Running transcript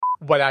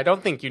What I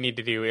don't think you need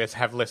to do is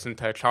have listened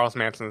to Charles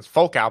Manson's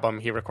folk album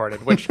he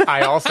recorded, which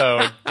I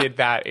also did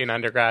that in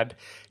undergrad,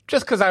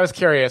 just because I was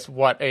curious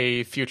what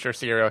a future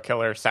serial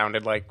killer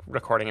sounded like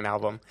recording an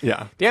album.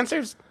 Yeah. The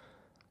answer's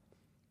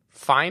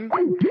fine.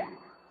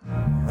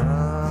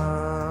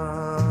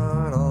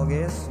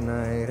 August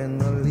night and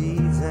the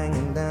leaves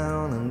hanging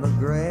down and the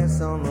grass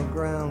on the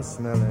ground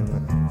smelling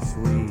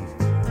sweet.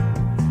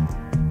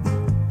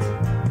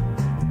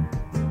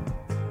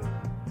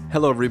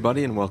 Hello,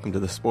 everybody, and welcome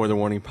to the Spoiler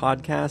Warning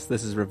Podcast.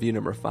 This is review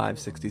number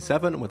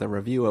 567 with a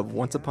review of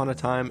Once Upon a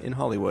Time in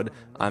Hollywood.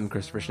 I'm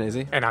Christopher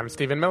Schnese. And I'm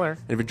Stephen Miller.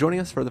 And if you're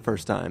joining us for the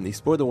first time, the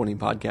Spoiler Warning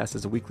Podcast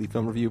is a weekly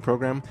film review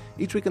program.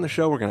 Each week on the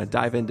show, we're going to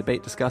dive in,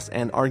 debate, discuss,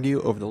 and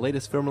argue over the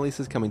latest film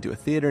releases coming to a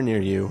theater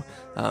near you.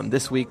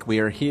 This week, we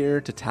are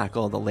here to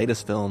tackle the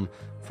latest film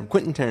from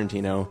Quentin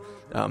Tarantino.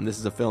 This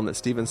is a film that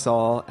Stephen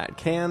saw at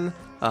Cannes.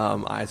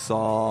 I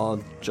saw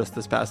just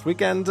this past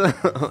weekend,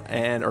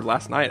 or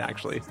last night,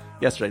 actually.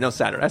 Saturday.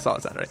 I saw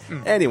it Saturday.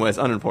 Anyways,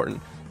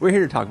 unimportant. We're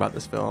here to talk about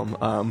this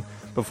film.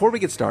 Before we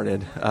get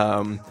started,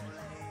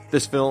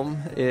 this film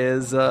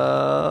is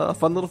a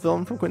fun little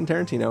film from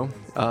Quentin Tarantino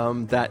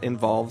that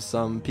involves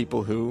some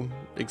people who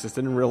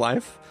existed in real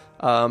life.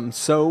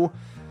 So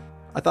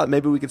I thought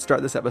maybe we could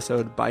start this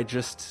episode by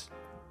just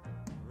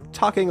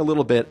talking a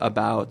little bit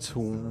about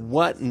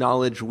what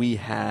knowledge we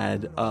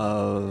had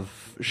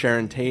of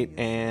Sharon Tate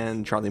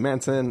and Charlie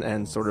Manson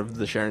and sort of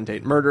the Sharon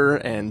Tate murder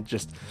and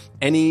just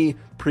any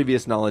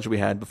previous knowledge we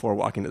had before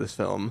walking to this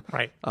film.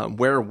 Right.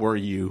 Where were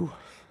you?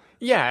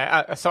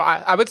 Yeah, so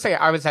I would say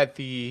I was at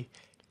the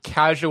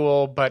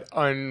casual but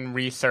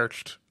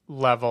unresearched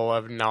level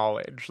of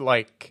knowledge.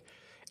 Like,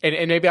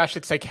 and maybe I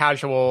should say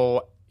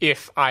casual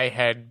if I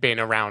had been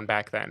around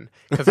back then,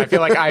 because I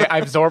feel like I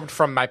absorbed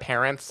from my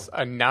parents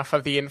enough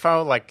of the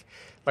info. Like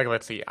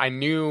let's see, I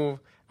knew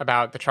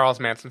about the Charles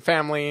Manson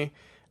family.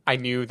 I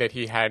knew that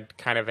he had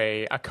kind of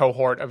a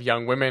cohort of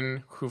young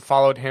women who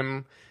followed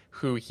him,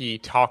 who he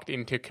talked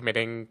into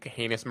committing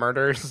heinous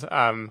murders,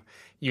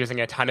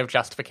 using a ton of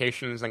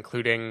justifications,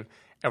 including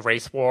a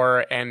race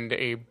war and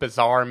a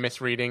bizarre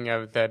misreading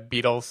of the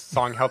Beatles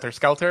song Helter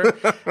Skelter.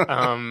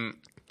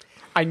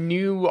 I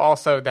knew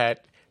also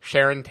that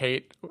Sharon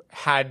Tate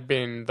had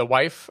been the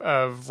wife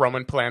of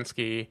Roman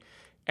Polanski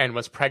and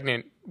was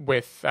pregnant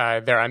with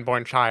their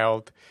unborn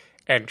child,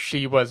 and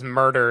she was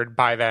murdered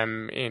by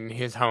them in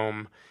his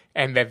home,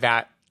 and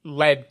that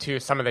led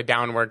to some of the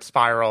downward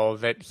spiral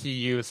that he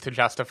used to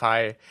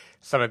justify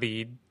some of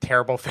the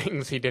terrible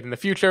things he did in the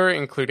future,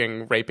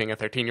 including raping a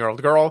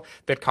 13-year-old girl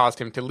that caused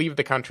him to leave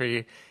the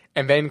country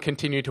and then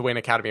continue to win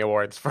Academy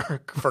Awards for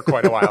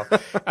quite a while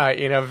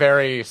in a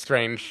very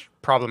strange,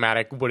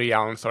 problematic Woody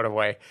Allen sort of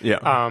way.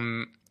 Yeah.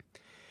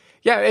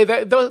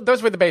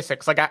 Those were the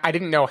basics. Like, I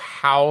didn't know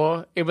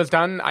how it was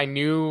done. I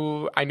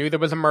knew there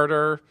was a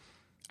murder.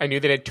 I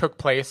knew that it took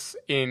place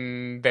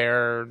in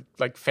their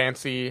like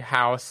fancy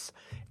house,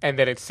 and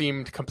that it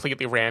seemed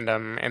completely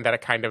random, and that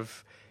it kind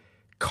of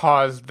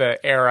caused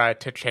the era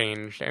to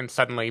change. And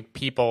suddenly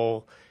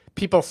people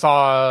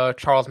saw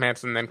Charles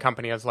Manson and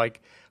company as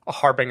like a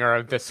harbinger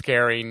of the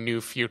scary new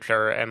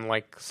future and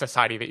like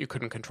society that you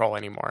couldn't control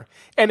anymore.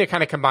 And it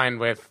kind of combined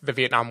with the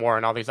Vietnam War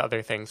and all these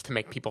other things to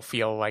make people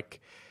feel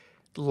like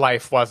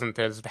life wasn't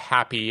as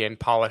happy and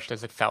polished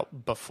as it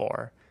felt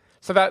before.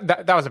 So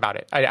that was about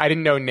it. I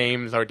didn't know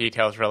names or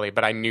details really,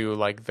 but I knew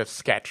like the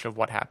sketch of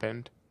what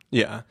happened.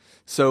 Yeah.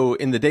 So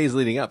in the days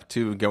leading up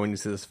to going to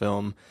see this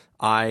film,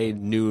 I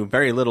knew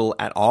very little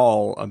at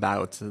all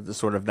about the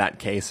sort of that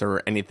case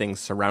or anything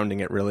surrounding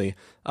it, really.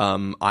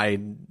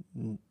 I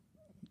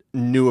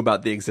knew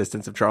about the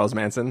existence of Charles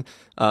Manson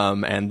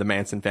and the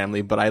Manson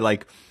family, but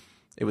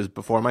it was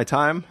before my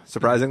time,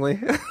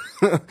 surprisingly.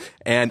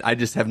 And I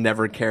just have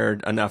never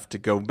cared enough to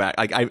go back.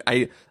 Like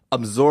I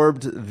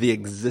absorbed the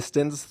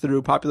existence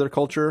through popular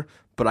culture,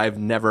 but I've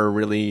never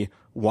really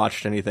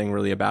watched anything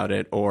really about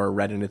it or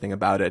read anything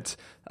about it.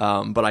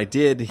 But I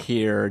did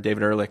hear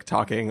David Ehrlich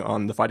talking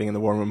on the Fighting in the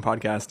War Room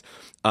podcast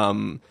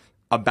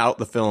about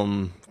the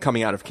film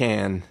coming out of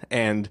Cannes,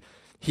 and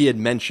he had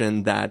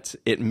mentioned that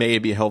it may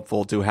be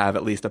helpful to have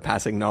at least a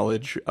passing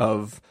knowledge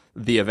of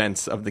the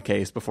events of the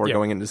case before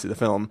going in to see the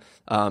film.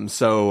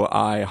 So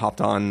I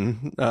hopped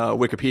on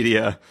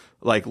Wikipedia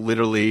like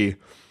literally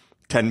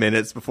 10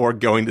 minutes before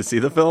going to see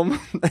the film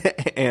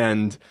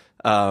and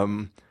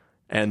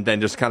then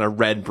just kind of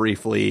read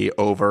briefly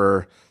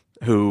over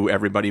who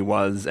everybody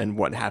was and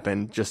what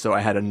happened, just so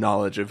I had a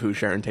knowledge of who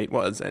Sharon Tate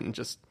was and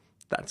just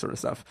that sort of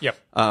stuff. Yep.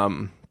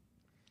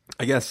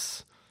 I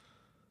guess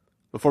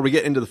before we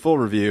get into the full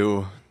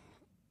review,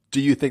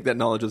 do you think that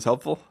knowledge was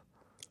helpful?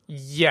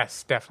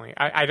 Yes, definitely.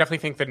 I definitely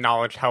think the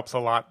knowledge helps a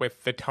lot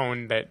with the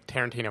tone that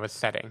Tarantino is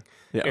setting.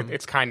 Yeah.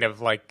 It's kind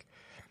of like,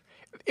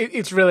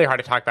 it's really hard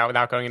to talk about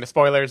without going into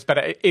spoilers,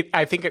 but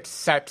I think it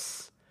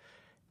sets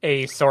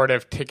a sort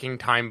of ticking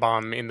time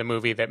bomb in the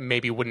movie that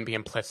maybe wouldn't be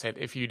implicit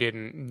if you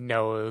didn't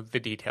know the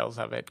details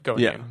of it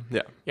going in.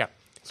 Yeah.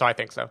 So I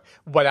think so.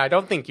 What I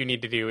don't think you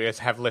need to do is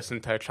have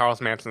listened to Charles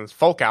Manson's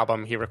folk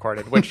album he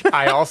recorded, which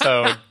I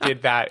also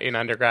did that in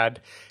undergrad,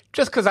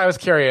 just because I was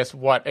curious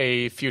what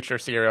a future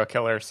serial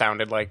killer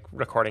sounded like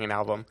recording an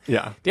album.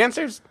 Yeah. The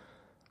answer's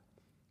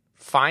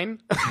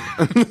fine.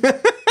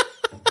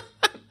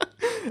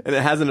 And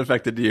it hasn't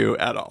affected you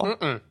at all.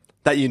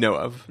 That you know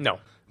of. No.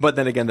 But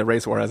then again, the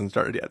race war hasn't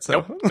started yet.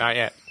 So. Nope, not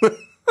yet.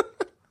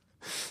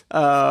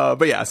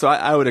 But yeah, so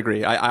I would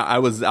agree. I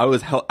was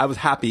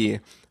happy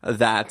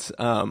that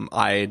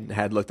I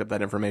had looked up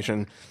that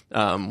information.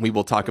 We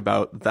will talk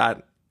about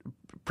that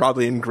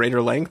probably in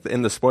greater length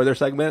in the spoiler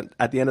segment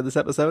at the end of this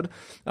episode.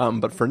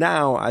 But for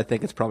now, I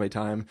think it's probably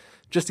time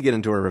just to get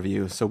into a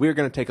review. So we're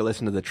going to take a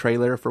listen to the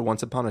trailer for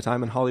Once Upon a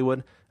Time in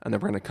Hollywood, and then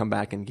we're going to come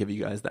back and give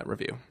you guys that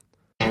review.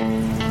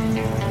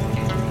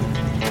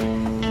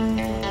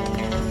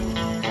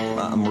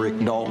 I'm Rick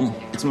Dalton.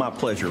 It's my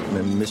pleasure,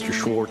 Mr.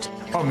 Schwartz.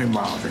 Call me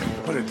Marvin.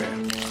 Put it there.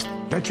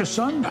 That your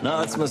son?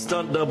 No, it's my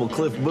stunt double,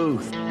 Cliff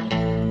Booth.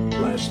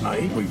 Last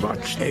night we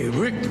watched a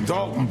Rick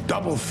Dalton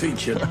double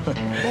feature.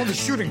 All the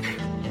shooting.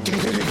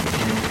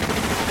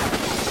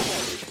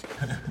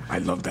 I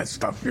love that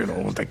stuff,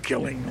 all the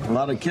killing. A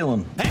lot of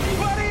killing.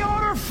 Anybody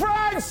order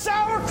fried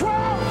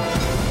sauerkraut?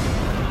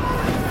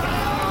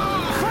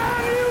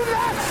 Crown you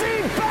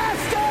Nazi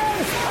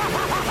bastards!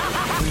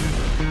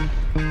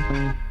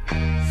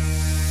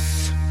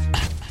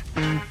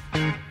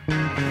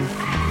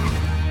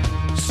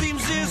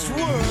 Seems this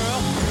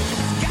world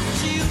got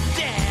you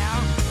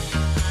down.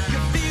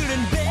 You're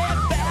feeling bad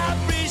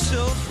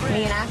vibrations. Are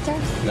you an actor?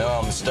 No,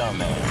 I'm a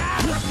stuntman.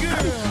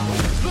 Girl,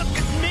 look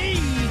at me.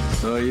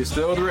 So you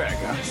still with Rick,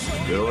 huh?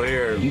 Still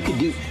here. You can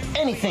do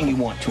anything you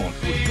want to him.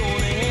 We're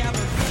gonna have a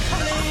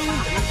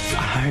I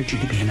hired you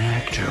to be an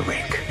actor,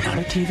 Rick, not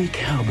a TV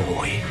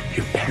cowboy.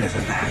 You're better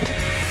than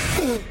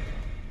that.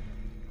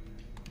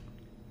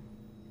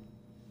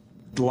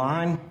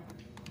 Line.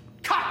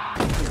 Cut!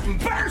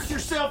 Embarrass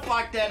yourself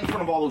like that in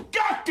front of all those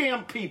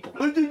goddamn people.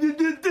 All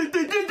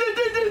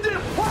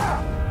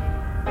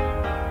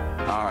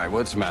right,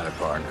 what's the matter,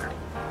 partner?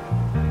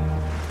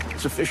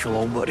 It's official,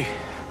 old buddy.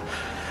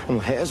 Well,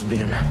 has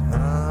been. Hot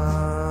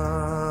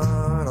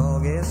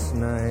August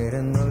night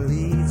and the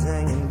leaves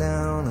hanging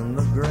down and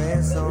the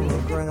grass on the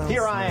ground.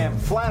 Here I am,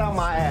 flat on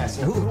my ass.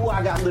 And who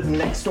I got living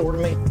next door to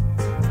me?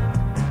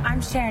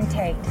 I'm Sharon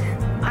Tate.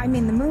 I'm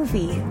in the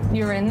movie.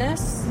 You're in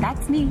this?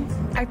 That's me.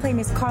 I play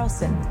Miss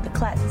Carlson, the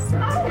klutz. It's a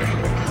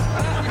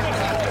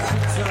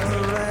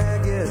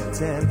ragged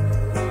tent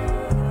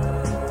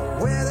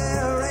where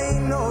there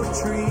ain't no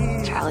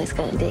trees. Charlie's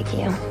gonna dig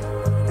you.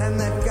 And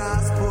that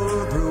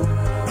gospel group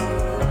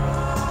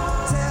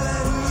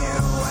telling you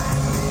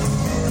and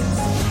me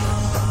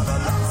all the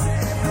Lord's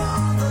saved,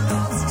 all the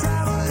Lord's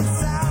traveling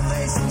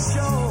salvation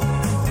show.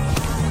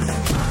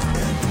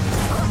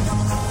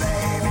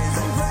 Babies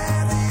and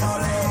prayers, the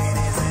old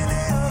ladies and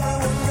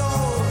everyone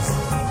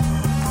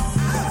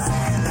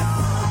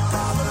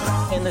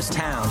goes. In this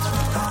town,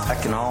 that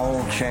can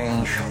all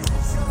change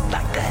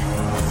like that.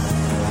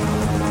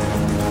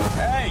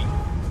 Hey,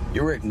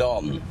 you're Rick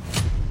Dalton.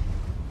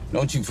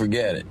 Don't you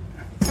forget it.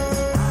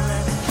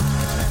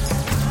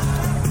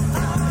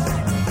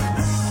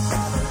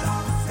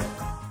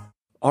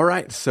 All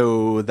right,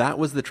 so that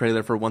was the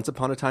trailer for Once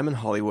Upon a Time in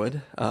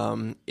Hollywood.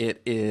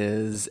 It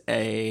is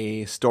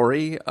a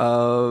story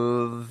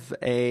of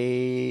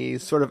a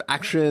sort of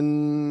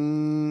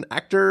action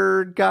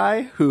actor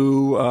guy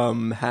who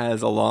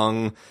has a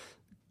long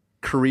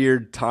career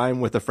time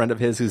with a friend of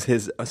his who's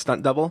his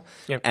stunt double.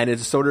 Yep. And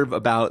it's sort of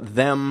about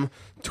them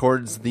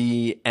towards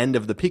the end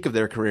of the peak of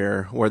their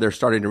career where they're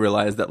starting to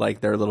realize that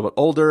like they're a little bit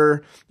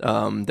older,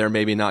 they're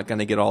maybe not going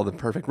to get all the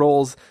perfect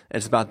roles.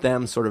 It's about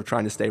them sort of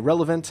trying to stay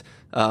relevant.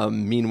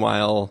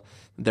 Meanwhile,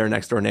 their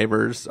next door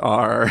neighbors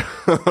are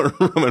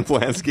Roman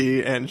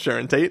Polanski and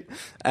Sharon Tate.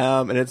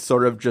 And it's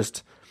sort of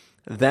just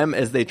them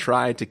as they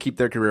try to keep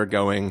their career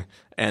going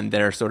and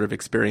their sort of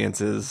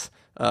experiences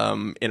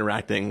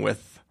interacting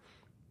with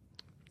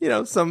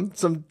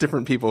some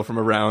different people from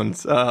around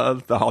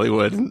the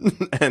Hollywood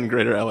and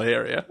greater LA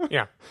area.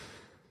 Yeah.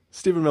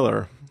 Stephen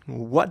Miller,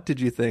 what did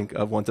you think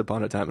of Once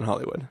Upon a Time in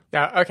Hollywood?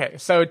 Yeah, okay.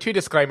 So 2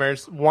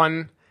 disclaimers.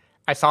 One,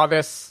 I saw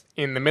this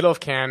in the middle of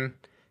Cannes.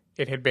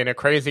 It had been a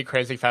crazy,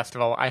 crazy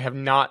festival. I have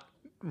not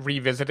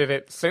revisited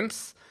it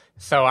since.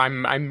 So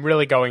I'm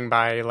really going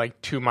by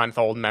like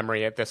 2-month-old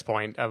memory at this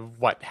point of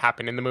what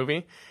happened in the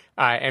movie.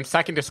 And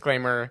second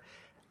disclaimer,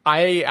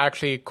 I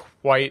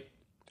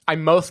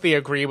mostly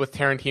agree with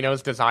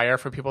Tarantino's desire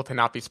for people to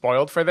not be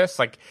spoiled for this.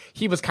 Like,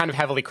 he was kind of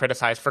heavily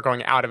criticized for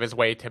going out of his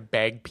way to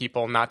beg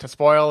people not to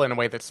spoil in a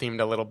way that seemed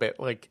a little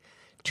bit, like,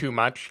 too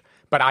much.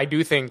 But I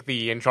do think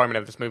the enjoyment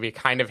of this movie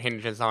kind of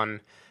hinges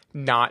on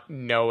not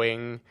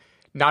knowing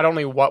not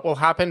only what will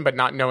happen, but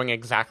not knowing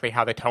exactly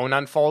how the tone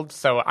unfolds.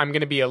 So I'm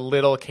going to be a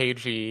little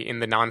cagey in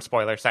the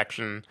non-spoiler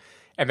section,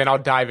 and then I'll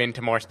dive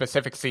into more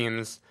specific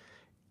scenes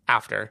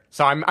after.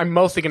 So I'm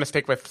mostly going to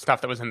stick with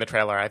stuff that was in the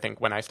trailer, I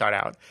think, when I start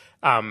out.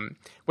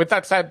 With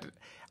that said,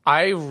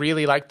 I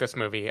really liked this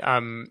movie.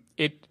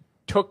 It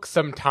took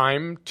some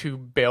time to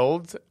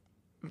build,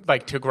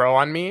 like, to grow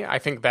on me. I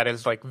think that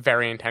is, like,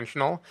 very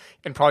intentional.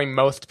 And probably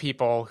most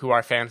people who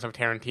are fans of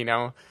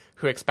Tarantino,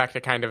 who expect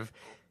a kind of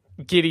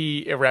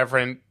giddy,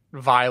 irreverent,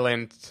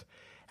 violent,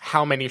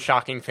 how many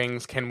shocking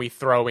things can we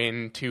throw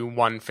into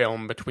one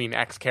film between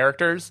X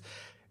characters.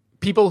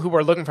 People who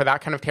were looking for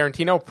that kind of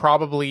Tarantino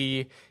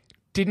probably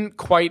didn't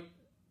quite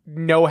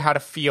know how to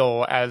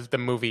feel as the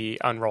movie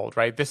unrolled,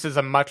 right? This is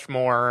a much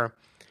more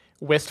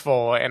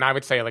wistful and I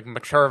would say like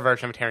mature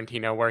version of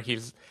Tarantino where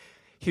he's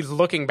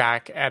looking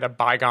back at a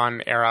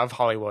bygone era of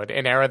Hollywood,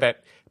 an era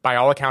that by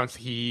all accounts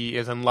he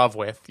is in love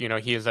with. You know,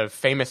 he is a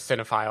famous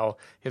cinephile.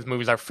 His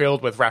movies are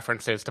filled with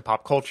references to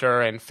pop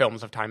culture and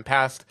films of time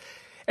past.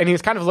 And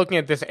he's kind of looking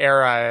at this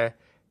era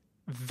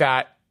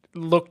that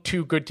looked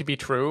too good to be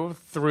true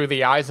through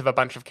the eyes of a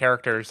bunch of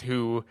characters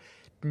who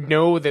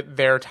know that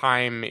their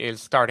time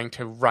is starting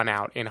to run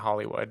out in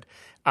Hollywood.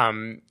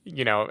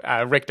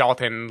 Rick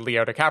Dalton,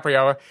 Leo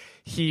DiCaprio,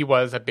 he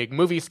was a big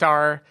movie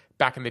star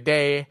back in the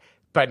day,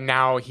 but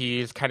now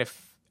he's kind of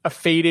a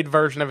faded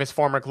version of his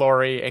former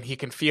glory, and he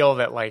can feel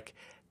that like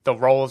the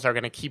roles are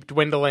going to keep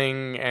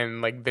dwindling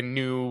and like the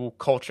new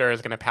culture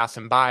is going to pass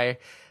him by.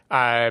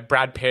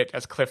 Brad Pitt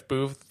as Cliff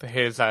Booth,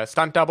 his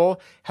stunt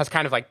double, has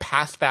kind of like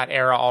passed that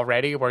era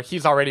already where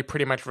he's already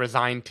pretty much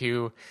resigned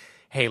to,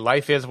 hey,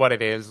 life is what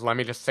it is. Let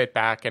me just sit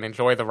back and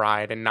enjoy the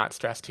ride and not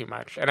stress too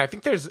much. And I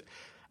think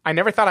I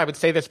never thought I would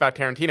say this about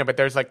Tarantino, but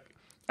there's like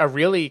a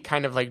really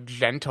kind of like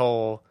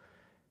gentle,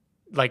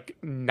 like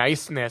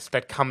niceness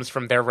that comes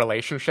from their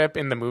relationship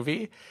in the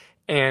movie.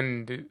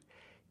 And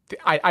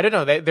I don't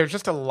know, there's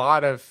just a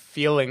lot of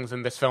feelings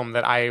in this film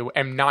that I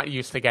am not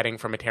used to getting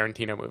from a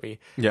Tarantino movie.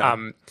 Yeah.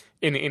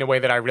 In a way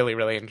that I really,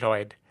 really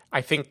enjoyed.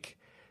 I think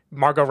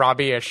Margot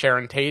Robbie as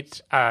Sharon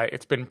Tate,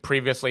 it's been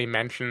previously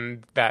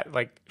mentioned that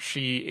like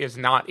she is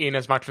not in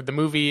as much of the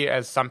movie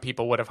as some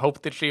people would have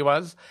hoped that she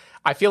was.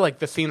 I feel like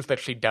the scenes that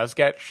she does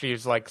get,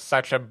 she's like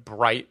such a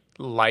bright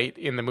light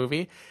in the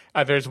movie.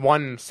 There's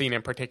one scene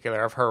in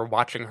particular of her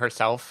watching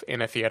herself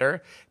in a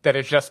theater that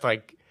is just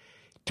like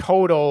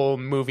total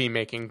movie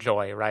making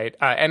joy, right?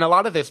 And a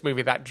lot of this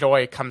movie, that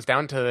joy comes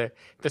down to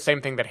the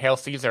same thing that Hail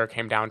Caesar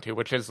came down to,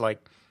 which is like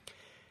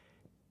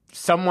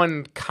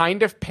someone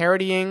kind of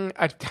parodying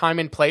a time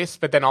and place,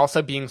 but then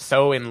also being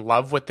so in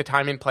love with the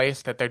time and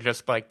place that they're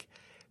just like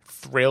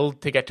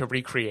thrilled to get to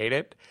recreate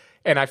it.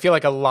 And I feel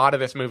like a lot of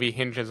this movie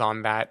hinges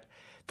on that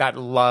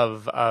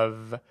love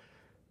of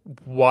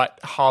what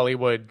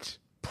Hollywood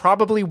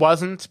probably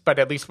wasn't, but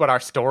at least what our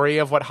story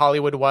of what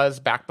Hollywood was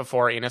back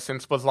before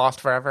innocence was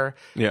lost forever.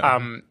 Yeah.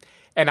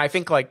 And I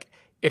think like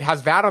it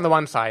has that on the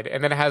one side,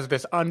 and then it has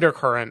this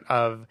undercurrent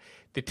of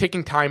the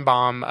ticking time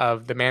bomb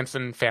of the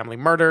Manson family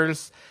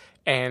murders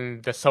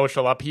and the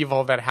social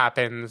upheaval that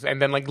happens,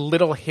 and then like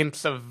little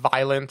hints of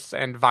violence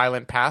and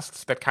violent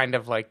pasts that kind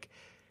of like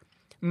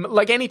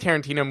any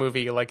Tarantino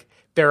movie, like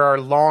there are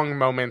long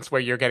moments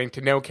where you're getting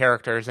to know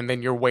characters and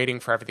then you're waiting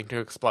for everything to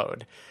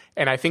explode.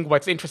 And I think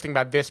what's interesting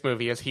about this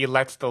movie is he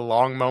lets the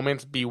long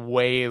moments be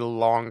way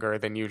longer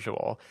than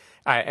usual.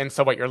 And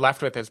so what you're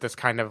left with is this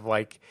kind of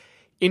like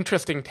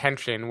interesting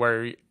tension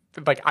where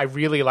like I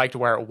really liked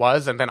where it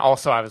was, and then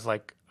also I was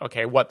like,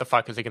 okay, what the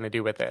fuck is he going to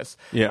do with this?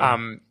 Yeah.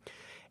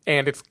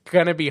 And it's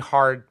going to be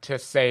hard to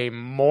say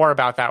more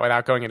about that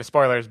without going into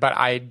spoilers, but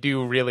I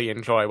do really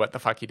enjoy what the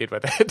fuck he did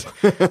with it.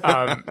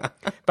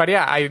 But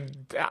yeah,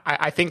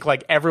 I think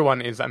like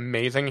everyone is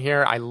amazing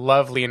here. I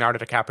love Leonardo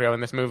DiCaprio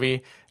in this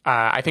movie.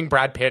 I think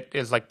Brad Pitt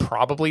is like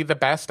probably the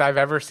best I've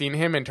ever seen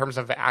him in terms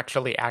of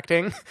actually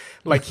acting.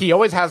 Like he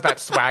always has that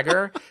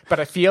swagger,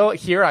 but I feel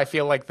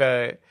like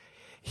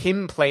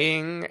him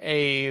playing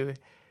a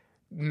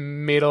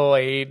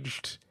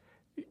middle-aged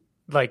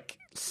like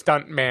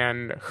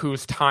stuntman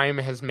whose time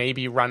has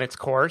maybe run its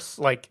course,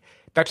 like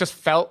that just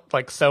felt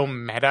like so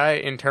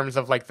meta in terms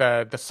of like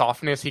the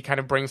softness he kind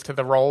of brings to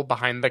the role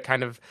behind the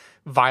kind of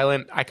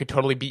violent, I could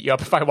totally beat you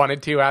up if I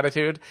wanted to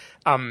attitude.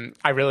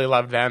 I really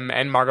loved them,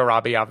 and Margot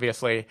Robbie,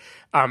 obviously.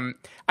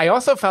 I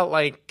also felt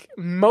like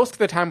most of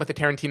the time with the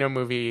Tarantino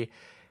movie,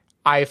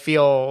 I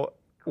feel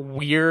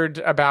weird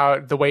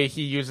about the way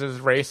he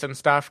uses race and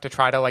stuff to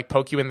try to like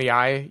poke you in the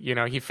eye. You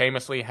know, he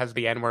famously has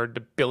the N-word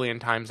a billion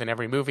times in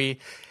every movie.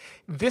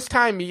 This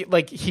time,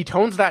 he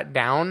tones that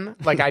down.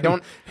 Like I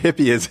don't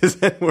hippie is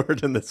his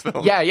N-word in this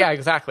film. Yeah,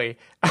 exactly.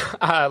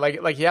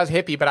 like he has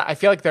hippie, but I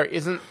feel like there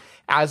isn't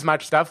as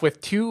much stuff,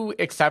 with two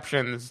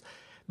exceptions,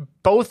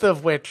 both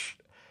of which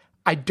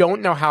I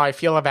don't know how I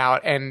feel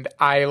about, and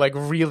I like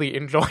really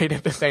enjoyed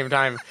at the same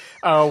time.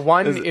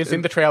 One is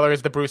in the trailer,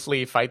 is the Bruce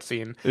Lee fight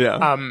scene.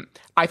 Yeah.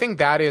 I think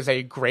that is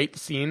a great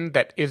scene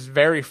that is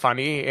very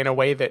funny in a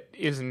way that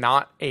is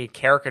not a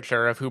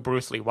caricature of who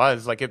Bruce Lee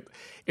was. Like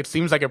it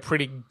seems like a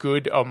pretty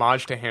good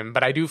homage to him,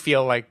 but I do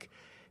feel like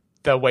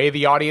the way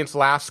the audience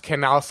laughs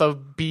can also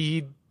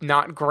be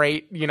not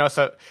great, you know,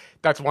 so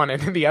that's one.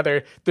 And then the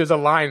other, there's a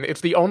line,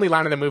 it's the only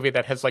line in the movie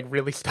that has like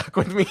really stuck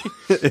with me.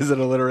 Is it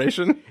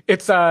alliteration?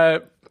 It's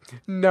Leo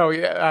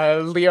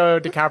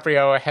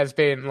DiCaprio has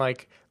been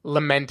like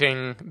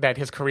lamenting that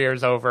his career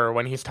is over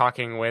when he's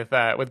talking with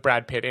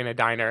Brad Pitt in a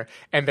diner,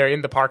 and they're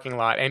in the parking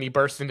lot, and he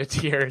bursts into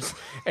tears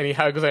and he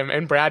hugs him,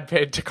 and Brad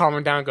Pitt, to calm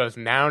him down, goes,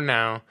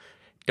 now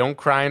don't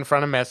cry in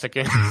front of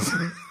Mexicans.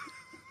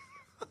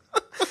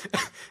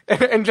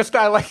 and just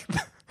I like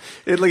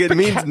it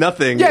means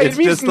nothing. Yeah, it's it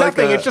means just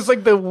nothing. Like it's just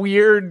like the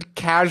weird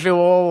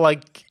casual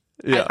like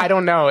I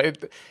don't know.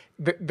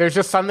 There's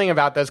just something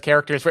about those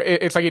characters where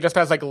it's like he just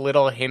has like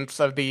little hints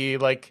of the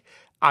like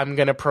I'm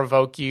gonna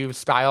provoke you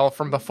style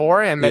from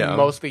before, and then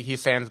mostly he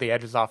sands the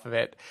edges off of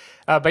it.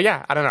 But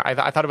yeah, I don't know.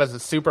 I thought it was a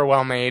super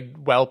well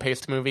made, well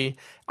paced movie.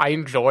 I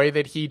enjoy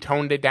that he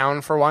toned it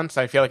down for once.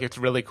 I feel like it's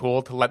really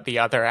cool to let the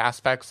other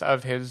aspects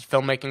of his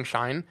filmmaking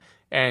shine.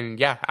 And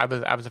yeah, I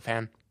was a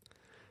fan.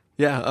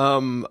 Yeah,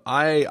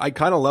 I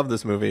kind of love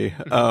this movie,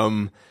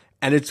 and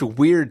it's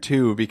weird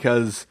too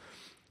because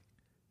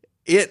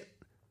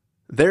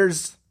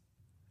there's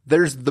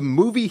the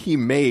movie he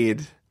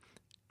made,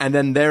 and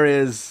then there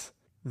is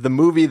the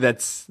movie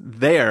that's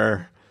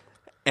there,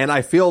 and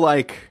I feel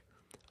like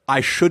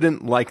I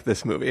shouldn't like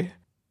this movie.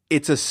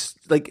 It's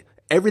like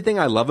everything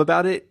I love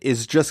about it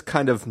is just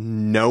kind of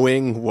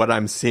knowing what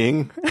I'm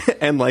seeing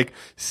and like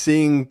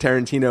seeing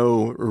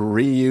Tarantino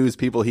reuse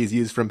people he's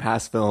used from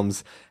past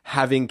films,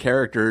 having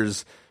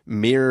characters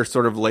mirror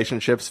sort of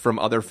relationships from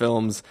other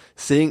films,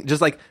 seeing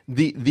just like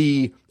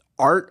the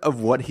art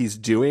of what he's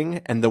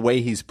doing and the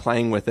way he's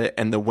playing with it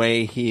and the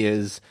way he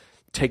is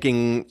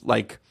taking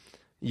like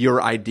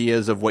your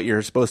ideas of what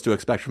you're supposed to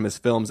expect from his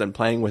films and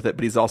playing with it.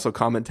 But he's also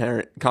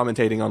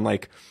commentating on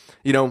like,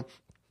 you know,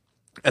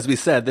 as we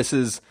said,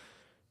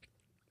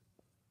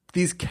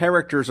 these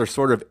characters are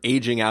sort of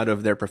aging out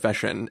of their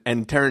profession,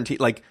 and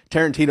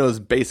Tarantino's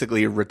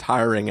basically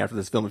retiring after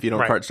this film. If you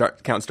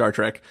don't count Star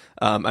Trek,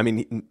 I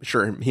mean,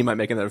 sure, he might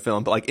make another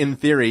film, but like in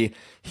theory,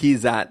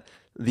 he's at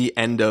the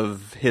end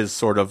of his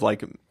sort of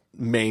like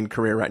main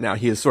career right now.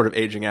 He is sort of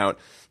aging out.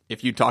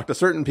 If you talk to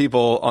certain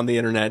people on the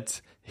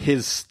internet,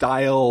 his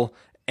style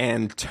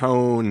and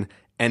tone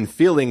and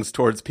feelings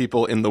towards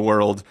people in the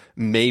world,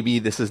 maybe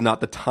this is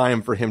not the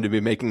time for him to be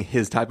making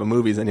his type of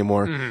movies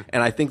anymore. Mm-hmm.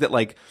 And I think that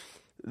like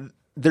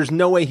there's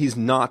no way he's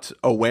not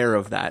aware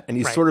of that. And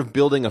he's sort of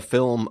building a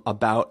film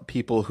about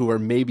people who are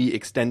maybe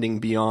extending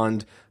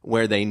beyond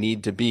where they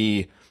need to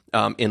be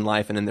in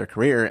life and in their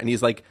career. And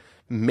he's like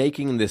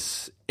making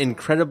this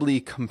incredibly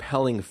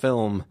compelling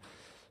film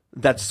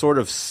that's sort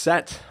of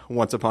set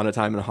once upon a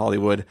time in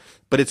Hollywood,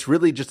 but it's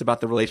really just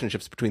about the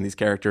relationships between these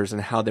characters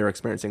and how they're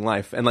experiencing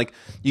life. And like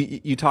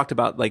you talked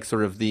about like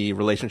sort of the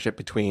relationship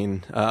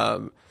between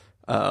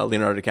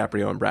Leonardo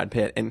DiCaprio and Brad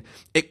Pitt. And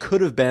it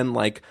could have been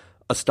like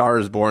a Star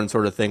is Born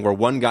sort of thing where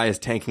one guy is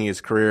tanking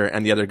his career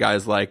and the other guy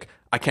is like,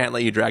 I can't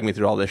let you drag me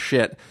through all this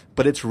shit.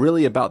 But it's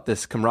really about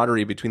this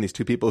camaraderie between these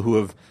two people who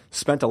have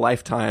spent a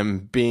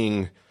lifetime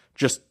being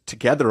just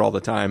together all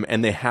the time,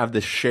 and they have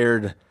this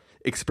shared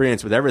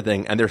experience with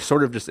everything, and they're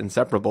sort of just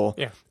inseparable.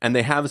 Yeah. And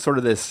they have sort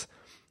of this,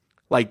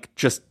 like,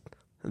 just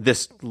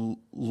this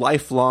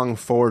lifelong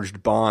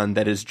forged bond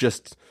that is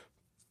just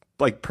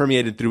like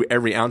permeated through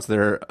every ounce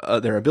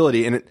of their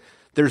ability. And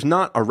there's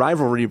not a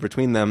rivalry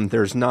between them.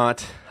 There's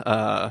not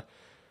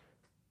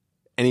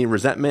any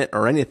resentment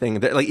or anything.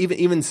 Like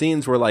even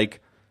scenes where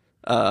like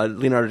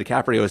Leonardo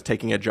DiCaprio is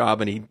taking a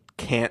job and he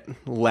can't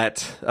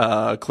let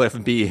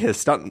Cliff be his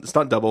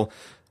stunt double.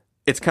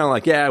 It's kind of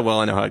like, yeah, well,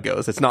 I know how it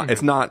goes. It's not.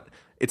 Mm-hmm.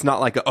 It's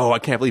not like, oh, I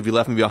can't believe you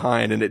left me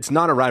behind. And it's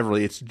not a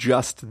rivalry. It's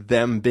just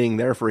them being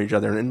there for each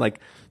other. And like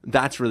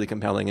that's really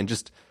compelling. And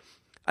just,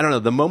 I don't know,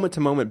 the moment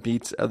to moment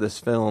beats of this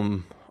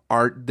film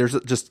there's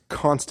just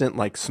constant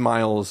like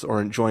smiles or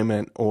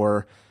enjoyment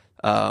or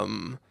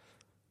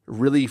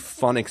really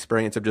fun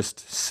experience of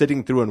just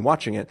sitting through and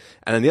watching it.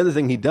 And then the other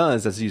thing he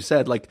does, as you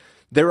said, like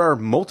there are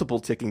multiple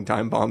ticking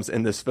time bombs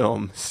in this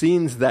film,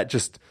 scenes that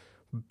just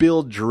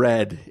build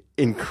dread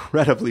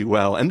incredibly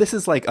well. And this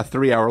is like a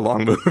 3-hour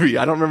long movie.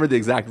 I don't remember the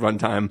exact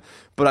runtime,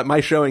 but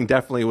my showing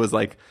definitely was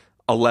like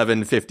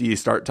 11:50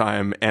 start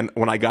time, and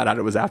when I got out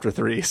it was after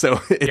 3. So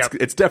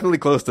it's definitely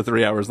close to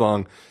 3 hours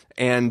long.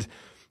 And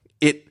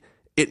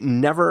it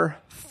never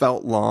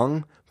felt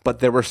long, but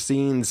there were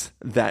scenes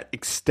that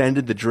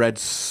extended the dread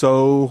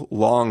so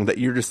long that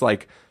you're just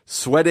like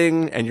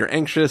sweating and you're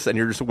anxious and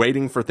you're just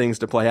waiting for things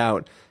to play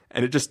out.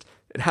 And it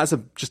has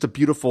just a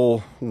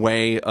beautiful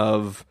way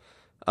of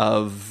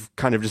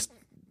kind of just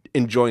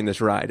enjoying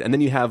this ride. And then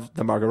you have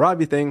the Margot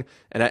Robbie thing.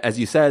 And as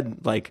you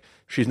said, like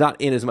she's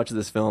not in as much of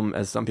this film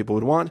as some people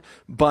would want,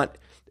 but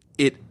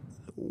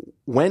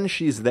when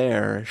she's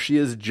there, she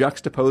is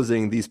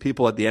juxtaposing these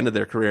people at the end of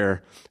their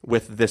career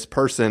with this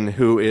person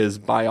who is,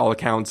 by all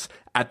accounts,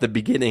 at the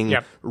beginning,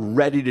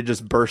 ready to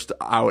just burst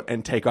out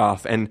and take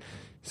off. And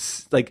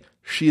like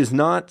she has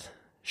not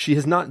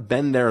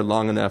been there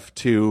long enough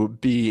to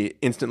be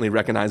instantly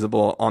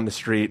recognizable on the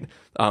street.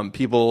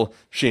 People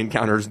she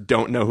encounters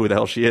don't know who the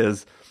hell she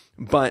is,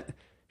 but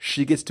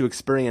she gets to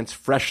experience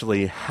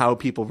freshly how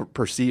people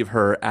perceive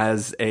her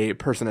as a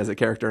person, as a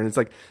character. And it's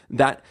like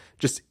that,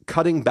 just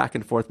cutting back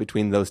and forth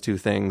between those two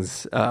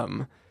things,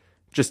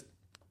 just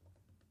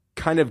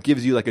kind of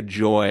gives you like a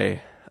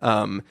joy.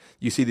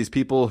 You see these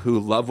people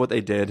who love what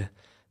they did.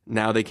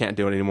 Now they can't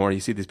do it anymore. You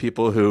see these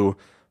people who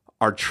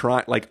are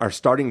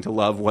starting to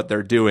love what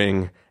they're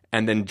doing,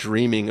 and then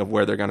dreaming of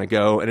where they're going to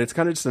go. And it's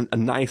kind of just a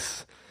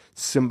nice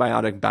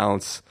symbiotic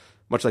balance,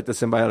 much like the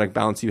symbiotic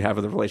balance you have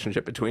in the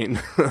relationship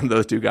between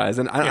those two guys.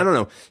 And I don't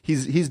know,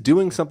 he's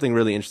doing something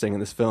really interesting in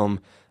this film.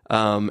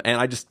 And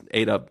I just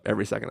ate up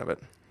every second of it.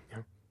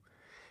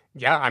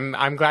 Yeah,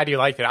 I'm glad you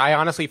liked it. I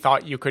honestly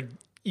thought you could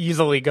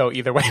easily go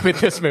either way with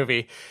this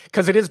movie,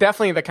 because it is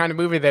definitely the kind of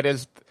movie that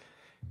is,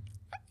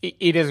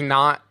 it is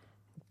not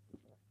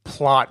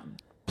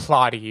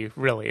plotty,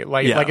 really.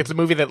 Like it's a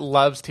movie that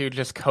loves to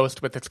just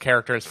coast with its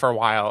characters for a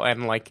while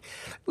and like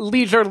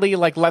leisurely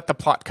like let the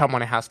plot come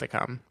when it has to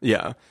come.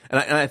 Yeah, and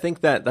I think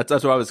that's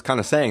what I was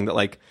kind of saying, that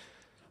like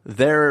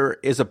there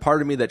is a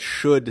part of me that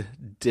should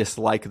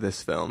dislike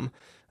this film.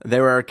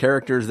 There are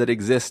characters that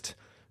exist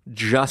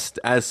just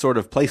as sort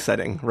of place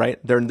setting, right?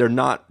 They're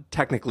not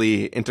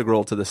technically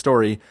integral to the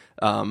story,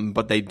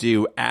 but they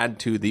do add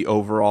to the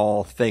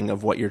overall thing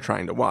of what you're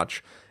trying to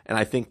watch. And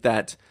I think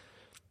that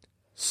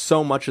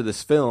so much of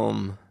this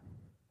film,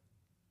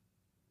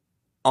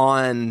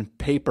 on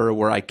paper,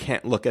 where I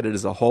can't look at it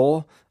as a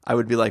whole, I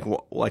would be like,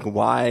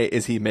 why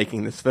is he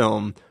making this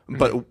film?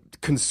 But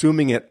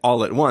consuming it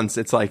all at once,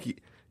 it's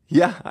like,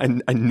 yeah,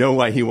 I know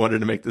why he wanted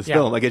to make this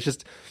film. Like it's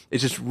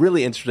just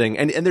really interesting,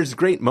 and there's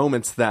great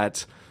moments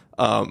that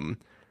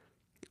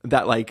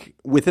like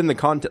within the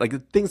content, like the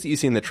things that you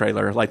see in the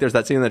trailer. Like there's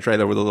that scene in the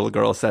trailer where the little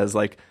girl says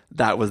like,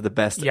 "That was the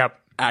best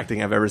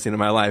acting I've ever seen in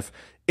my life."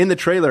 In the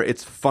trailer,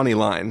 it's a funny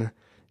line.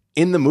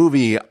 In the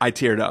movie, I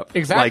teared up.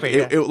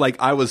 Exactly. Like like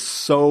I was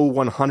so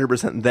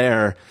 100%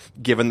 there,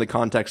 given the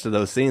context of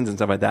those scenes and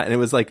stuff like that. And it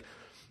was like,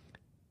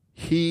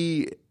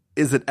 he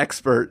is an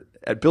expert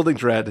at building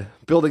dread,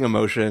 building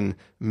emotion,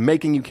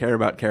 making you care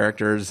about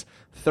characters,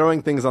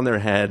 throwing things on their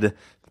head,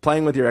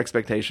 playing with your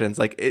expectations.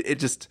 Like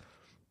it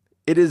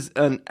is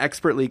an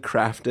expertly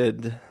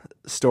crafted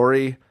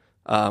story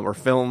or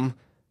film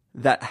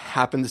that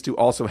happens to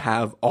also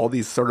have all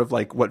these sort of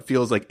like what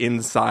feels like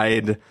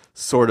inside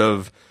sort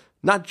of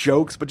not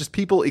jokes, but just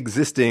people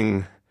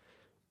existing.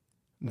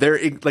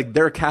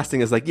 Their casting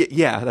is like,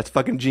 yeah, that's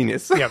fucking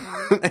genius. Yep.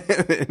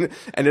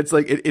 and it's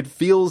like it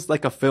feels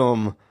like a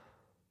film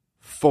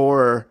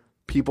for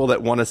people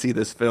that want to see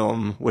this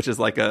film, which is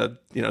like a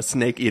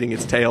snake eating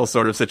its tail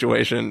sort of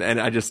situation. And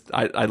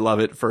I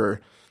love it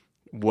for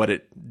what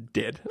it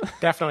did.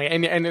 Definitely.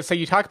 And so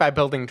you talk about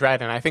building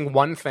dread, and I think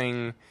one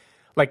thing,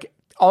 like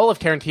all of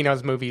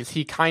Tarantino's movies,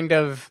 he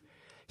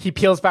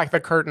peels back the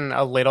curtain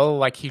a little,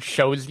 like he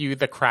shows you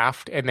the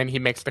craft and then he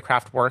makes the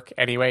craft work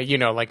anyway.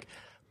 Like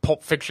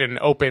Pulp Fiction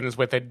opens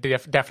with a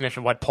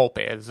definition of what pulp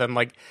is, and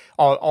like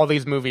all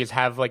these movies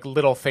have like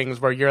little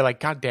things where you're like,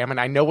 God damn it,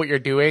 I know what you're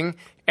doing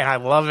and I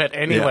love it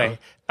anyway.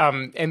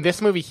 In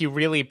this movie, he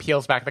really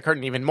peels back the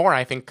curtain even more,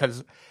 I think,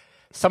 because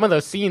some of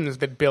those scenes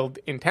that build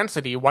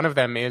intensity, one of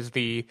them is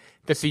the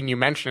scene you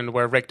mentioned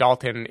where Rick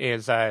Dalton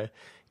is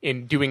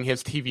in doing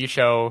his TV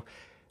show,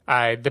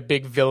 the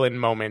big villain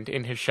moment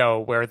in his show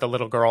where the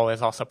little girl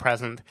is also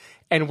present.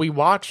 And we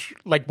watch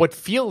like what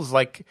feels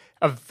like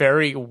a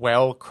very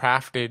well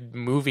crafted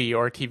movie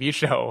or TV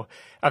show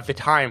of the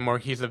time, where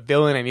he's a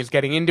villain and he's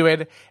getting into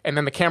it. And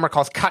then the camera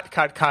calls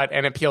cut,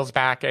 and it peels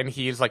back and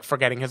he's like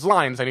forgetting his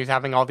lines and he's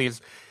having all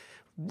these,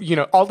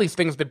 all these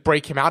things that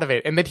break him out of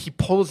it. And then he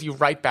pulls you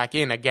right back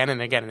in again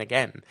and again and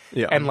again.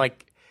 Yeah. And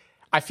like,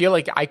 I feel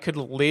like I could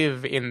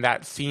live in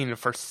that scene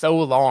for so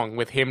long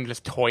with him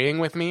just toying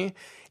with me.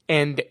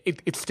 And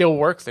it still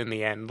works in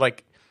the end.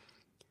 Like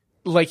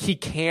he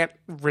can't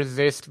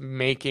resist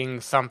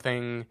making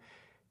something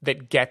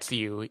that gets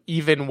you,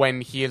 even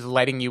when he is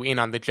letting you in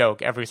on the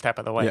joke every step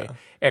of the way. Yeah.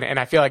 And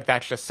I feel like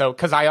that's just so,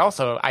 because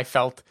I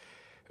felt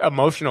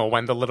emotional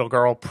when the little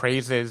girl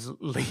praises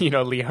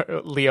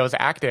Leo's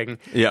acting,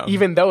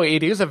 even though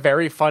it is a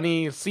very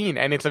funny scene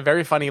and it's a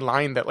very funny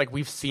line that like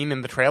we've seen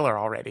in the trailer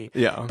already.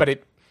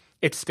 But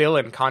it's still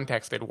in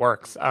context, it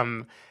works.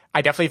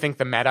 I definitely think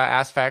the meta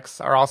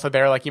aspects are also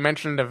there. Like you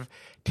mentioned of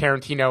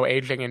Tarantino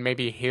aging and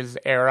maybe his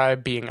era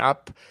being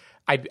up.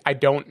 I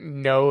don't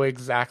know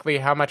exactly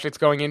how much it's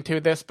going into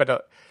this,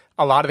 but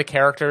a lot of the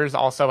characters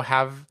also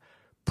have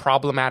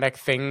problematic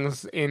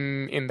things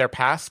in their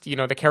past.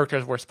 The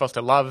characters we're supposed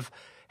to love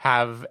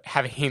have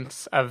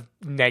hints of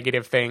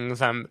negative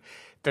things.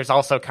 There's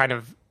also kind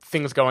of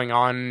things going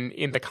on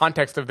in the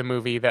context of the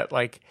movie that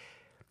like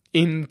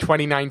in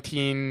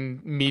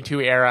 2019 Me Too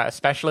era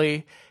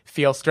especially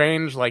feel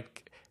strange.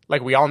 Like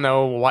we all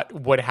know what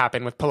would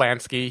happen with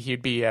Polanski.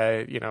 He'd be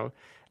a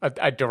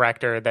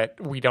director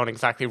that we don't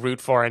exactly root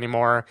for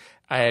anymore.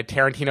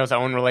 Tarantino's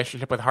own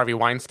relationship with Harvey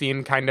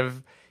Weinstein kind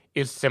of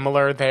is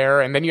similar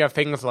there. And then you have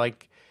things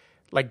like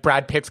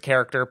Brad Pitt's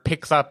character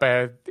picks up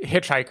a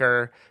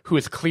hitchhiker who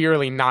is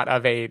clearly not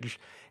of age,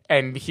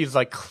 and he's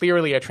like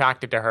clearly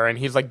attracted to her, and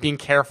he's like being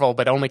careful,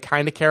 but only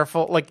kind of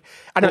careful. Like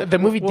I don't know, the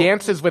movie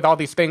dances with all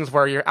these things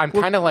where I'm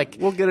kind of like,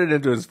 we'll get it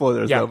into in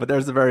spoilers though, but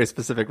there's a very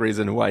specific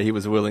reason why he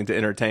was willing to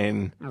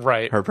entertain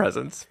her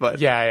presence. But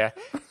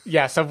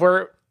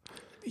so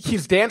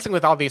he's dancing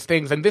with all these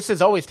things, and this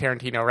is always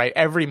Tarantino, right?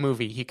 Every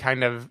movie he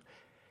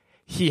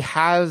he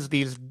has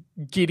these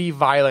giddy,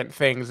 violent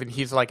things, and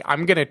he's like,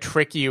 I'm going to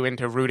trick you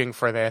into rooting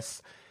for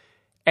this,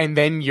 and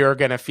then you're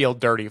going to feel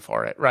dirty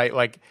for it, right?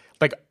 Like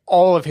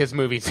all of his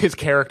movies, his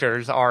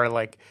characters are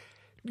like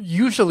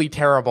usually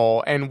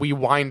terrible, and we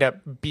wind up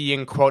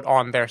being, quote,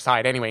 on their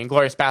side anyway.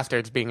 Inglourious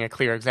Bastards being a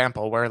clear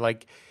example where,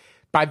 like,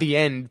 by the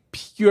end,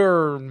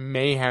 pure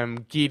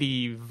mayhem,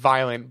 giddy,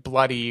 violent,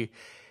 bloody,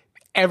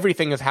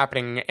 everything is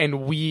happening,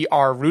 and we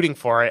are rooting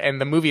for it.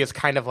 And the movie is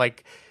kind of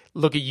like,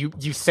 look at you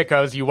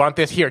sickos, you want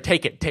this? Here,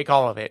 take it. Take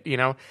all of it, you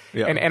know?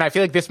 Yeah. And I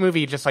feel like this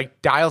movie just,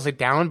 like, dials it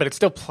down, but it's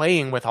still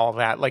playing with all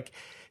that. Like,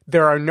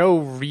 there are no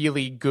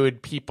really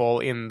good people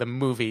in the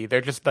movie.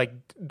 They're just, like,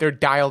 they're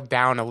dialed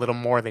down a little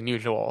more than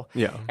usual.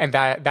 Yeah. And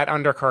that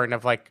undercurrent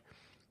of, like,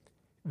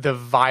 the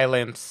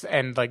violence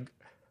and, like,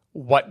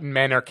 what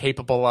men are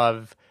capable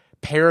of,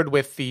 paired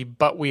with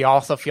but we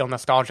also feel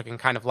nostalgic and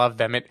kind of love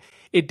them.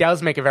 It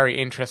does make a very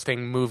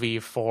interesting movie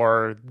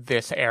for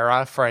this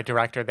era, for a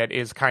director that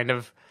is kind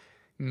of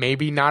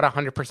maybe not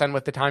 100%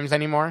 with the times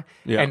anymore.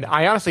 Yeah. And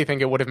I honestly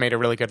think it would have made a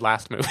really good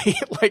last movie.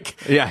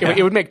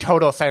 It would make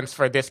total sense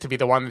for this to be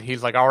the one that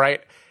he's like, all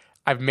right,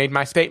 I've made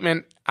my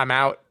statement, I'm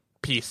out,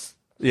 peace.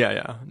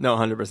 Yeah. No,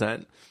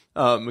 100%.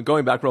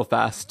 Going back real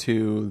fast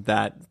to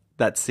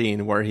that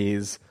scene where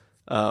he's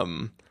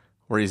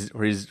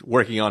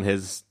working on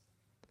his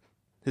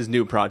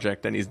new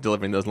project and he's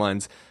delivering those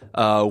lines.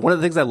 One of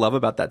the things I love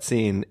about that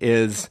scene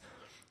is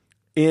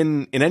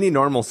in any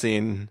normal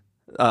scene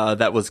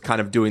that was kind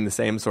of doing the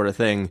same sort of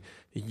thing,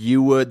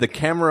 the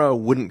camera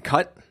wouldn't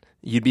cut.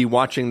 You'd be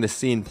watching the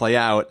scene play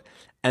out,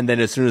 and then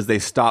as soon as they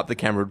stopped, the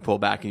camera would pull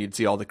back and you'd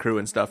see all the crew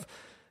and stuff.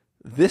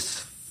 This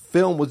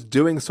film was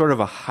doing sort of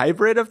a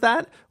hybrid of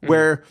that,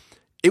 where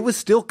it was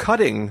still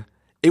cutting.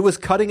 It was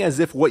cutting as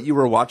if what you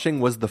were watching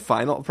was the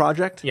final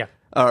product,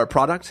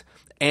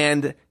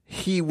 and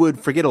he would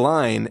forget a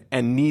line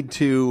and need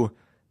to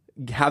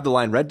have the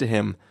line read to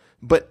him,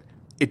 but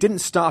it didn't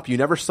stop. You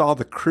never saw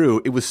the crew.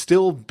 It was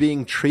still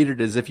being treated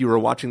as if you were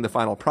watching the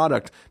final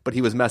product, but he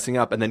was messing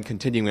up and then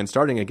continuing and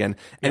starting again.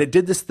 And it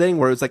did this thing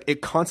where it was like,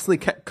 it constantly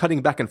kept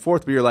cutting back and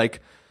forth, but you're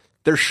like,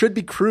 there should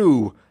be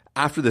crew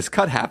after this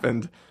cut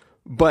happened,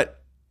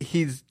 but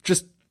he's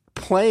just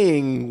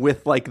playing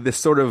with like this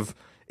sort of,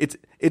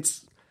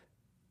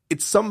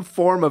 it's some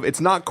form of,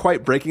 it's not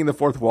quite breaking the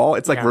fourth wall.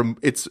 It's like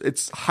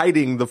it's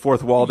hiding the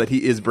fourth wall that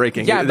he is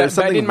breaking. Yeah,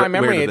 but in my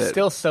memory, it's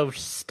still so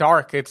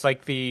stark. It's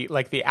like the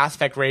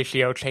aspect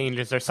ratio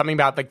changes. There's something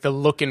about like the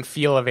look and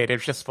feel of it.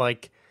 It's just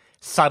like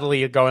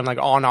subtly going like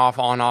on off.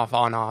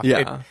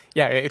 Yeah,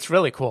 it's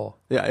really cool.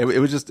 Yeah, it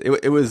was just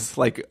it was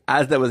like,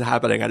 as that was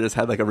happening, I just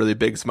had like a really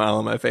big smile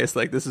on my face.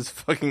 Like, this is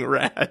fucking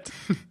rad.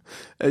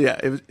 Yeah,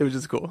 it was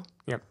just cool.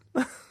 Yep.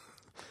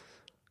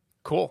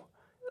 Cool.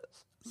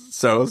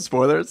 So,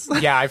 spoilers?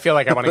 Yeah, I feel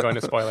like I want to go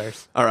into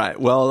spoilers. All right.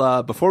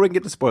 Well, before we can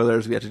get to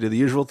spoilers, we have to do the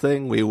usual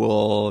thing. We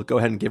will go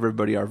ahead and give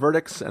everybody our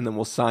verdicts, and then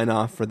we'll sign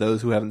off for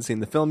those who haven't seen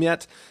the film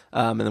yet,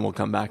 and then we'll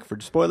come back for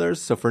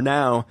spoilers. So for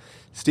now,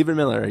 Stephen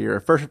Miller, your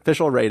first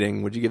official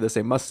rating, would you give this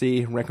a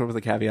must-see, recommend with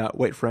a caveat,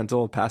 wait for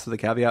rental, pass with a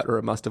caveat, or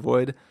a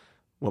must-avoid?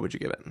 What would you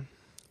give it?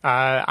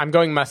 I'm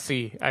going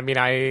must-see. I mean,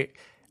 I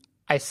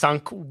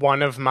sunk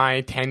one of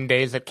my 10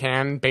 days at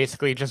Cannes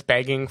basically just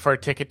begging for a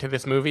ticket to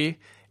this movie,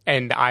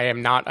 and I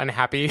am not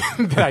unhappy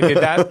that I did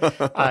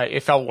that.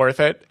 It felt worth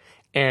it.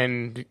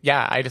 And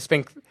yeah, I just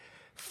think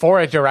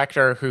for a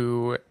director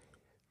who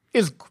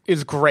is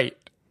great,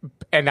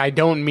 and I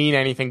don't mean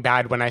anything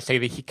bad when I say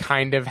that he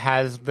kind of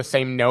has the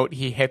same note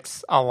he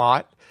hits a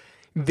lot,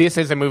 this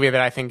is a movie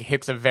that I think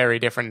hits a very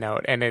different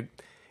note. And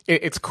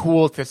it's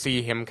cool to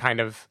see him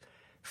kind of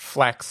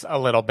flex a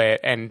little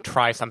bit and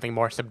try something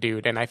more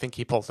subdued. And I think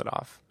he pulls it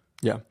off.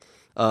 Yeah.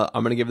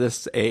 I'm going to give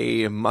this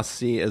a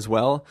must-see as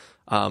well.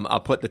 I'll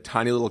put the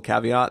tiny little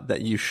caveat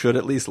that you should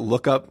at least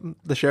look up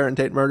the Sharon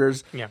Tate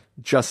murders. Yeah.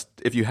 Just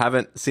if you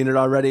haven't seen it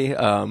already,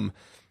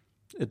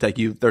 it'd take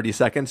you 30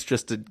 seconds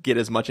just to get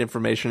as much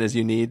information as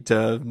you need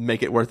to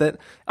make it worth it.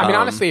 I mean,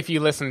 honestly, if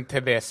you listen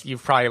to this,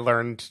 you've probably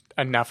learned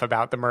enough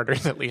about the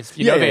murders at least.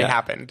 You know they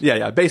happened.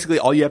 Yeah. Basically,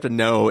 all you have to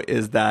know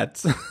is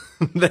that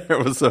there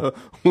was a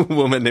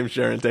woman named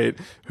Sharon Tate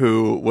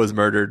who was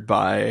murdered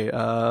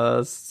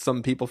by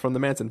some people from the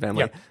Manson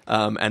family. Yep.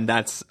 And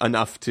that's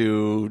enough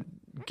to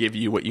give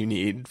you what you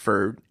need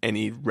for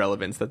any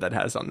relevance that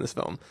has on this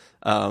film.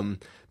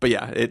 But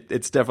yeah,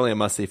 it's definitely a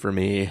must-see for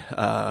me.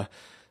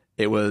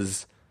 It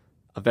was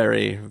a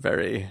very,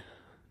 very,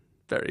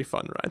 very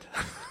fun ride.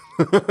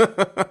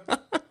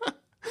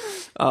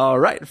 All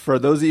right. For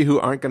those of you who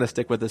aren't going to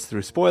stick with us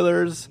through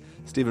spoilers,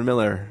 Stephen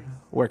Miller,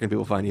 where can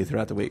people find you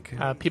throughout the week?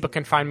 People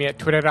can find me at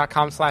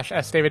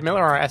twitter.com/sdavidmiller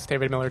or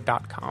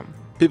sdavidmiller.com.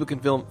 People can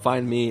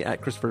find me at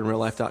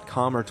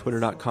ChristopherInRealLife.com or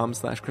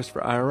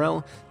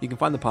twitter.com/ChristopherIRL. You can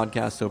find the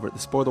podcast over at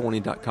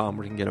thespoilerwarning.com,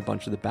 where you can get a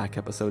bunch of the back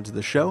episodes of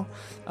the show.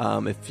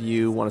 If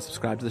you want to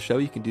subscribe to the show,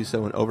 you can do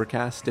so in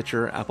Overcast,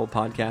 Stitcher, Apple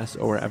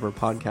Podcasts, or wherever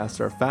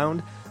podcasts are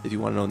found. If you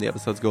want to know when the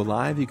episodes go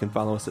live, you can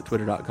follow us at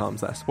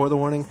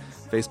twitter.com/spoilerwarning,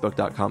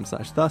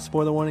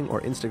 facebook.com/thespoilerwarning, or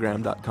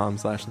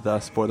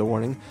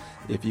instagram.com/thespoilerwarning.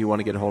 If you want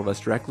to get a hold of us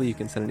directly, you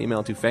can send an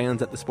email to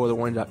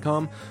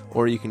fans@thespoilerwarning.com,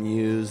 or you can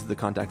use the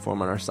contact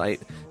form on our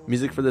site.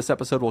 Music for this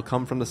episode will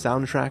come from the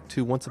soundtrack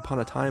to Once Upon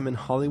a Time in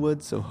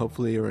Hollywood, so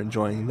hopefully you're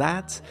enjoying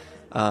that.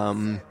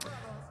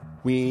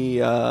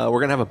 We're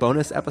going to have a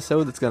bonus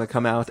episode that's going to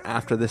come out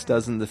after this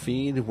does in the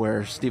feed,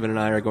 where Stephen and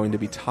I are going to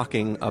be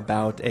talking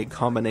about a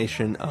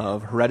combination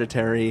of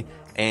Hereditary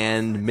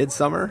and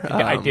Midsommar.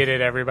 I did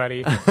it,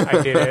 everybody.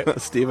 I did it.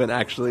 Stephen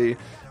actually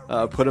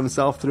put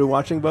himself through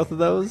watching both of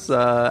those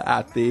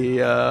at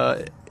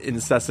the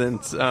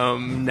incessant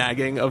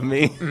nagging of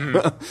me.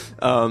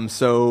 Mm-hmm.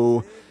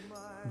 So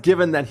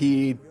given that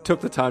he took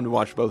the time to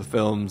watch both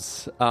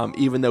films,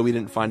 even though we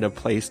didn't find a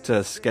place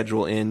to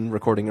schedule in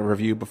recording a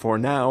review before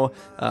now,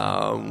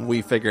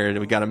 we figured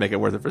we got to make it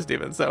worth it for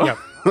Steven. So, yep.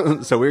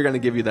 So we're going to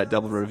give you that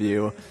double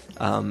review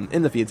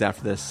in the feeds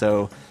after this.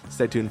 So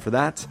stay tuned for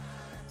that.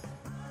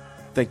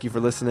 Thank you for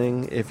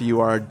listening. If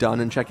you are done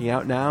and checking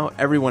out now,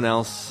 everyone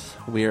else,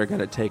 we are going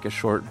to take a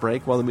short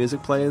break while the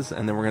music plays,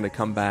 and then we're going to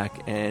come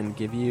back and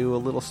give you a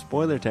little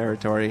spoiler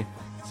territory.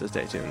 So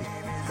stay tuned.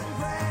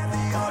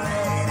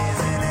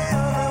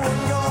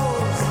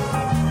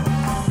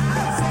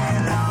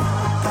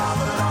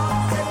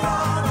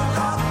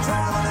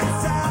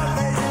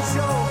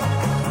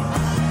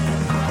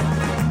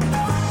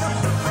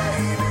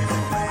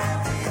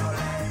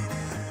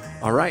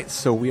 All right,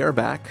 so we are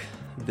back.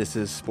 This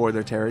is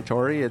Spoiler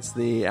Territory. It's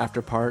the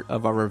after part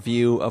of our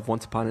review of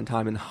Once Upon a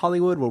Time in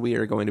Hollywood, where we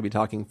are going to be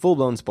talking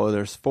full-blown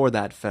spoilers for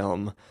that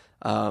film.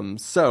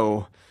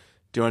 So,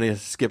 do you want to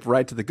skip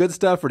right to the good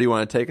stuff, or do you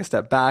want to take a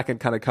step back and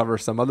kind of cover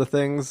some other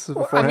things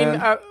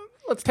beforehand?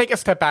 Let's take a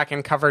step back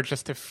and cover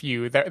just a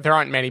few. There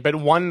aren't many, but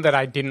one that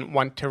I didn't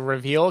want to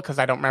reveal, because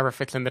I don't remember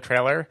if it's in the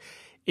trailer,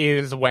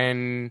 is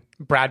when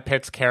Brad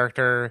Pitt's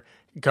character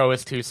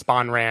goes to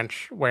Spawn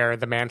Ranch, where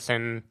the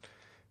Manson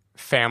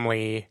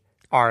family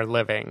are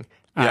living.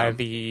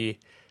 The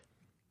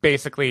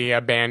basically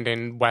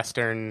abandoned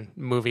Western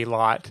movie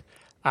lot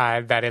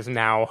that is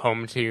now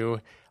home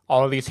to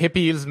all of these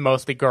hippies,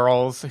 mostly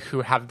girls,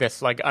 who have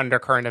this like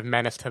undercurrent of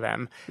menace to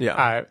them.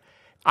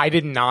 I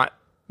did not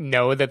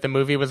know that the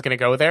movie was going to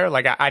go there.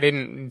 Like I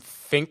didn't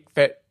think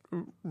that.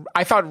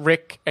 I thought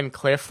Rick and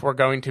Cliff were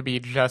going to be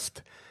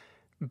just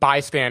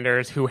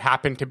bystanders who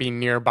happened to be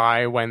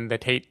nearby when the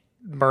Tate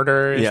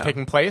murder is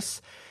taking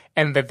place,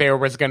 and that there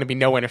was going to be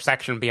no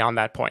intersection beyond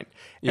that point.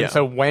 And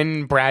so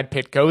when Brad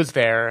Pitt goes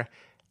there,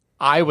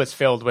 I was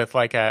filled with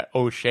like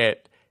oh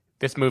shit,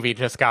 this movie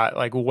just got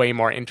like way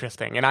more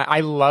interesting. And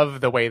I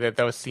love the way that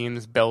those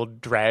scenes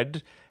build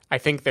dread. I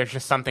think there's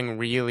just something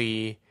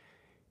really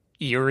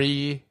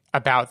eerie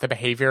about the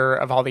behavior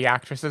of all the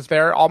actresses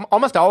there,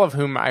 almost all of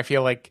whom I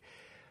feel like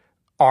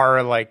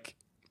are like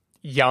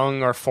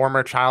young or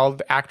former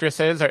child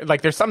actresses. Or,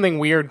 like there's something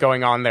weird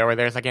going on there where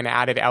there's like an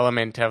added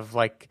element of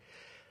like,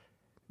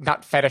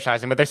 not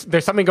fetishizing, but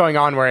there's something going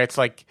on where it's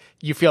like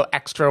you feel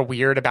extra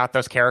weird about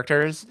those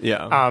characters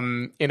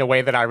in a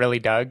way that I really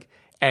dug.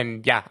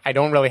 And I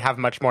don't really have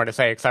much more to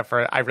say except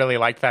for I really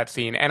liked that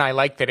scene, and I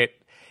like that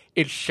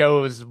it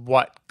shows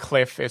what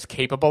Cliff is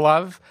capable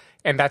of.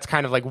 And that's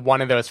kind of like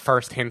one of those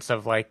first hints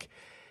of like,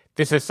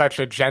 this is such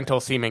a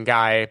gentle seeming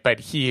guy, but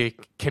he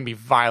can be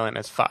violent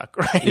as fuck,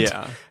 right?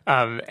 Yeah.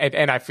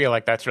 And I feel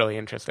like that's really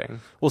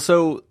interesting. Well,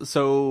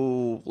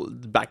 so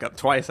back up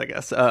twice, I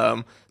guess.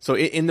 So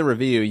in the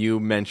review, you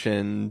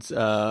mentioned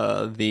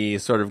the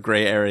sort of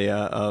gray area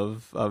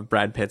of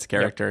Brad Pitt's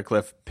character,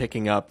 Cliff,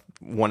 picking up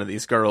one of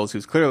these girls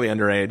who's clearly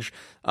underage.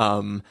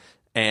 And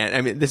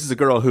I mean, this is a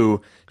girl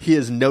who he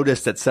has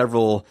noticed at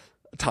several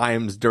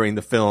times during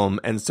the film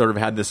and sort of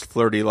had this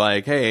flirty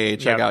like, hey,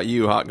 check out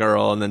you, hot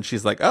girl. And then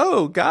she's like,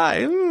 oh,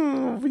 guy,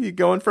 are you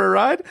going for a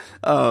ride?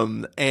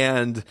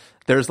 And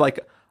there's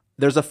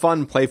a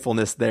fun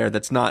playfulness there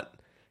that's not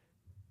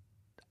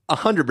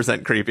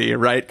 100% creepy,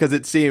 right? Because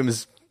it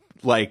seems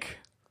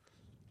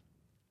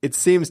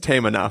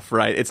tame enough,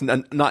 right? It's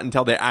not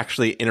until they're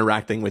actually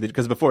interacting with it,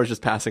 because before it's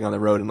just passing on the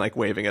road and like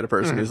waving at a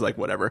person who's like,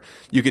 whatever.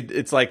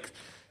 It's like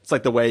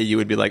the way you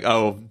would be like,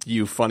 oh,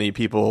 you funny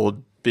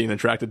people being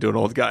attracted to an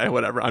old guy,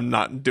 whatever. I'm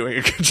not doing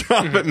a good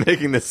job at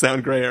making this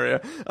sound gray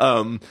area.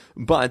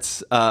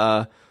 But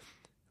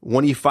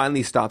when he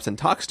finally stops and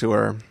talks to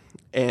her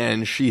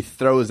and she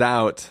throws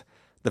out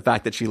the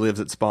fact that she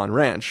lives at Spawn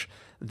Ranch,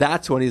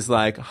 that's when he's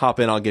like, hop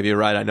in, I'll give you a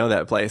ride. I know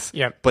that place.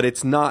 Yep. But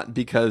it's not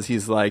because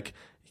he's like,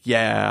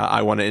 yeah,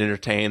 I want to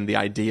entertain the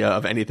idea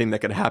of anything that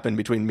could happen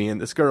between me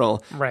and this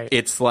girl. Right.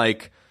 It's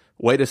like,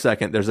 wait a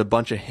second, there's a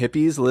bunch of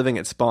hippies living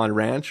at Spawn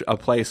Ranch, a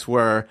place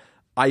where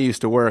I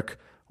used to work,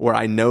 where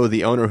I know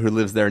the owner who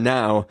lives there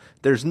now.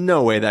 There's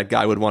no way that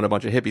guy would want a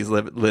bunch of hippies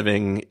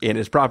living in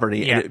his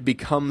property. And it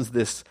becomes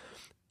this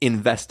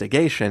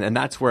investigation. And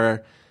that's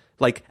where,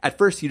 like, at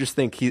first you just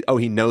think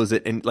he knows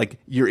it. And like,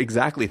 you're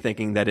exactly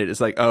thinking that it is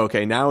like, oh,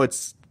 okay, now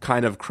it's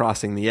kind of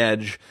crossing the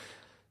edge.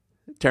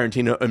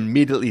 Tarantino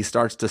immediately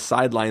starts to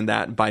sideline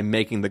that by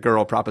making the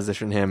girl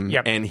proposition him.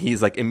 Yep. And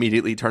he's like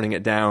immediately turning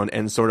it down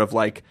and sort of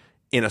like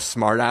in a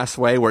smart ass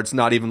way where it's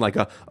not even like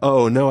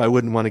oh no, I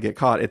wouldn't want to get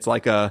caught. It's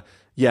like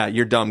yeah,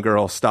 you're dumb,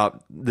 girl.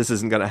 Stop. This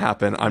isn't going to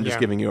happen. I'm just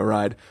giving you a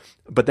ride.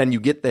 But then you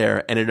get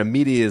there and it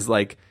immediately is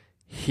like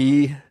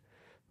he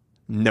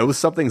knows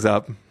something's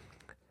up.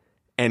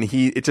 And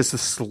it's just a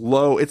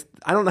slow,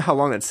 I don't know how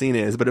long that scene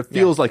is, but it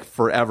feels like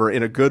forever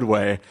in a good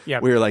way.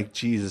 Yep. Where you're like,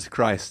 Jesus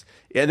Christ.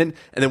 And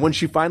then when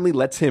she finally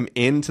lets him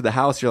into the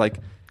house, you're like,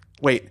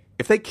 wait,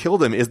 if they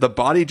killed him, is the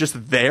body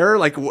just there?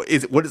 Like,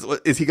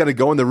 is he going to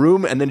go in the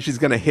room and then she's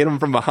going to hit him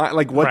from behind?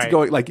 Like, what's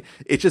going, like,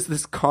 it's just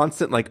this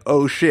constant, like,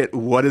 oh shit,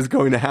 what is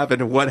going to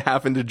happen? What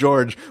happened to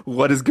George?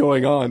 What is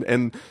going on?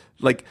 And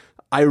like,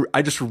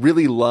 I just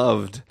really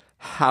loved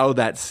how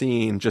that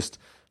scene just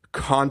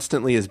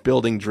constantly is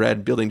building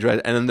dread,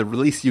 and then the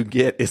release you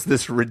get is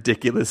this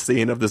ridiculous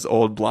scene of this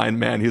old blind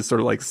man who's sort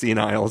of like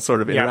senile,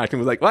 sort of interacting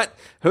with like, what?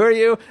 Who are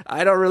you?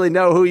 I don't really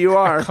know who you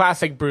are. A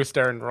classic Bruce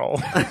Dern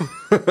role.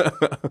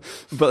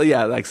 But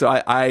yeah, like, so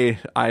I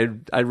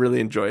really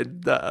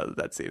enjoyed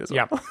that scene as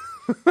well.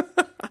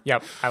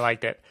 Yep, I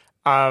liked it.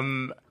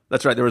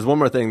 That's right. There was one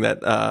more thing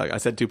that I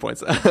said 2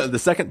 points. The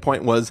second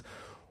point was,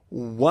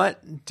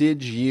 what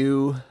did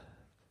you?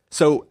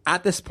 So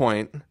at this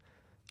point,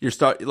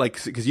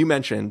 because you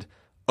mentioned,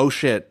 oh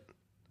shit,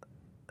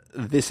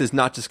 this is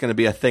not just going to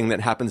be a thing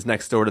that happens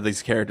next door to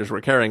these characters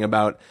we're caring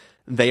about.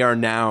 They are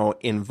now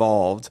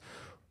involved.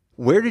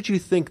 Where did you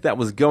think that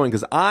was going?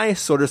 Because I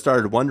sort of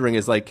started wondering,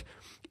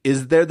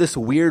 is there this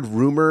weird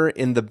rumor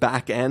in the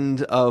back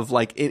end of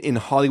like in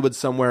Hollywood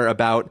somewhere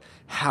about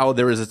how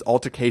there is this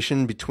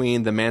altercation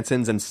between the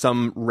Mansons and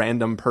some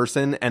random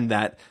person, and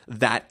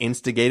that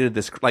instigated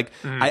this? Like,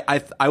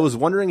 I was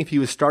wondering if he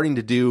was starting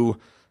to do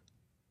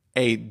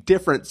a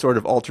different sort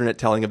of alternate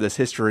telling of this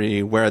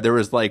history where there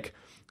was like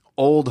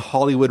old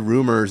Hollywood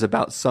rumors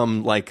about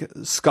some like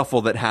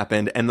scuffle that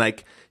happened, and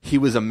like he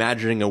was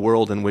imagining a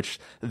world in which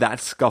that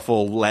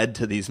scuffle led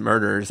to these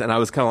murders. And I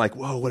was kind of like,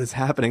 whoa, what is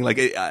happening? Like,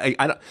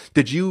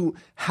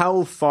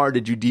 how far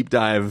did you deep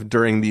dive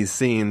during these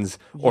scenes,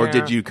 or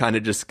did you kind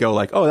of just go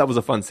like, oh, that was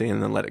a fun scene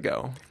and then let it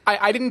go?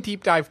 I didn't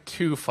deep dive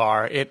too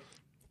far.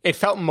 It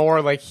felt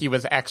more like he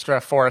was extra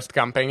Forrest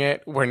Gumping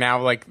it, where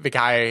now like the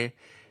guy,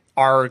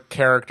 our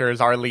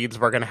characters, our leads,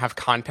 were going to have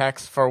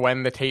context for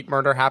when the Tate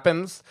murder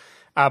happens.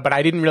 But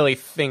I didn't really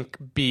think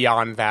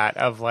beyond that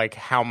of like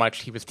how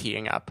much he was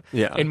teeing up.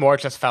 Yeah. It more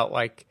just felt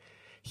like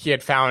he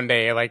had found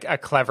a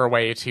clever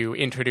way to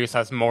introduce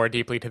us more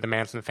deeply to the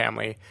Manson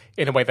family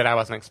in a way that I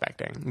wasn't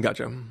expecting.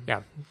 Gotcha.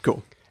 Yeah.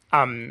 Cool.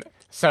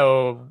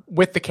 So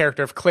with the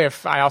character of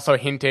Cliff, I also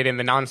hinted in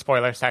the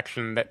non-spoiler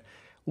section that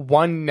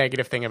one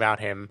negative thing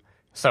about him,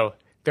 so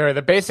there are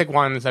the basic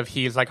ones of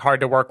he's like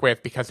hard to work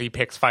with because he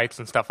picks fights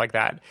and stuff like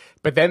that.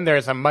 But then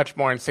there's a much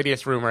more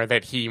insidious rumor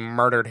that he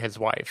murdered his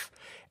wife.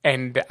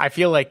 And I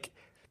feel like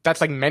that's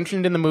like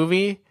mentioned in the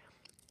movie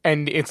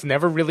and it's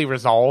never really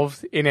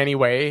resolved in any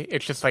way.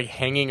 It's just like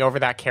hanging over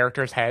that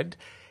character's head.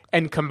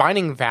 And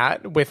combining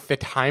that with the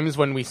times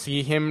when we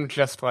see him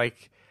just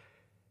like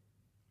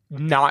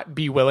not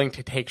be willing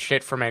to take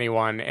shit from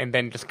anyone and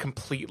then just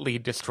completely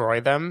destroy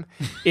them,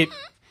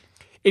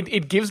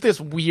 It gives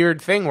this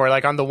weird thing where,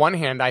 like, on the one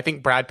hand, I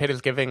think Brad Pitt is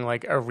giving,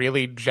 like, a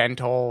really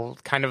gentle,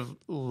 kind of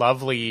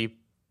lovely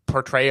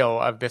portrayal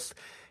of this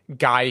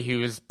guy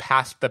who's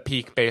past the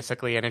peak,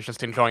 basically, and is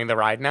just enjoying the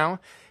ride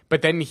now.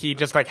 But then he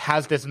just, like,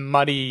 has this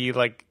muddy,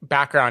 like,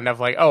 background of,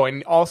 like, oh,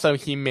 and also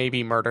he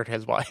maybe murdered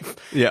his wife.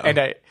 Yeah.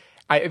 And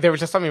there was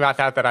just something about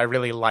that I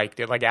really liked.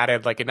 It, like,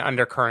 added, like, an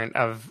undercurrent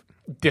of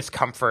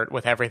discomfort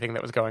with everything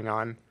that was going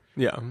on.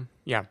 Yeah.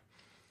 Yeah.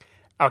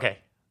 Okay.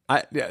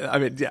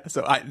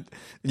 So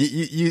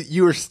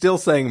you were still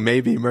saying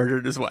maybe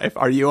murdered his wife.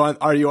 Are you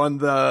on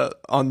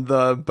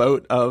the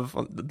boat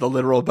of the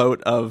literal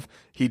boat of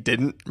he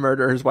didn't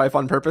murder his wife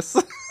on purpose?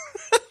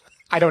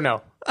 I don't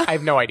know. I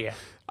have no idea.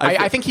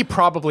 I think he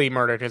probably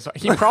murdered his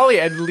wife. He probably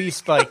at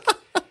least like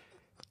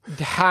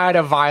had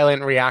a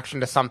violent reaction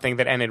to something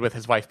that ended with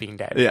his wife being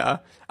dead. Yeah.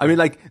 I mean,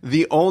 like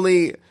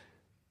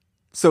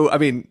So, I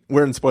mean,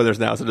 we're in spoilers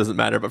now, so it doesn't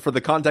matter. But for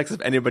the context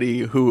of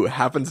anybody who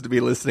happens to be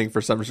listening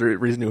for some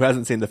reason who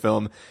hasn't seen the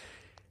film,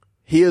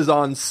 he is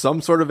on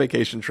some sort of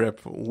vacation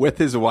trip with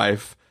his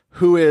wife,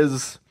 who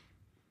is,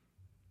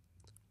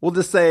 we'll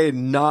just say,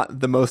 not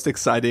the most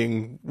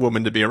exciting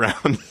woman to be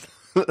around.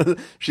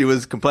 She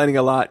was complaining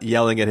a lot,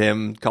 yelling at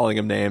him, calling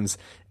him names,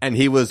 and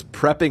he was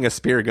prepping a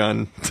spear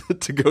gun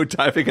to go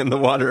diving in the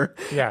water.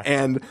 Yeah.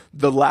 And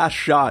the last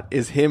shot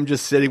is him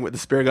just sitting with the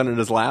spear gun in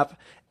his lap,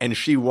 and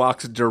she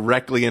walks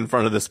directly in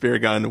front of the spear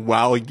gun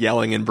while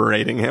yelling and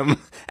berating him,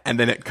 and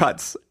then it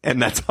cuts, and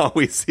that's all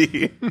we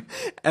see.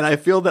 And I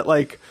feel that,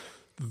 like,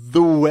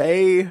 the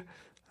way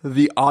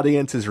the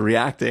audience is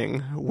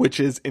reacting, which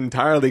is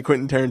entirely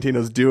Quentin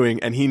Tarantino's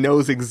doing, and he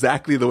knows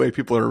exactly the way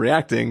people are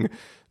reacting,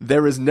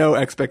 there is no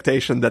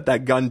expectation that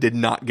that gun did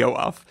not go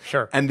off.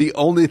 Sure. And the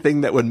only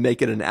thing that would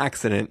make it an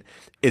accident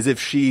is if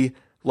she,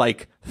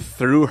 like,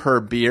 threw her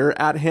beer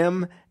at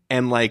him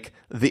and like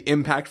the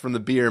impact from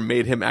the beer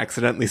made him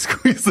accidentally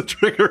squeeze the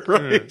trigger,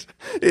 right?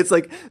 It's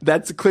like,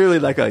 that's clearly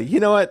like you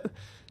know what?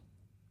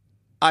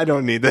 I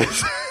don't need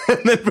this. And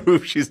then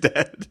boom, she's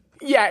dead.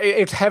 Yeah,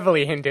 it's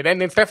heavily hinted.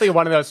 And it's definitely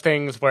one of those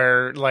things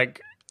where,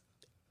 like,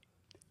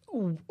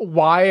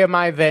 why am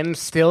I then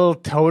still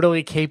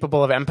totally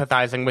capable of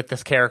empathizing with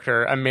this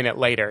character a minute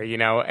later, you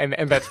know?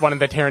 And that's one of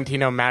the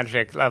Tarantino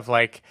magic of,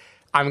 like,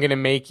 I'm going to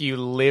make you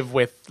live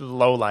with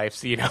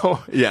lowlifes, you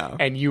know? Yeah.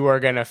 And you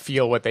are going to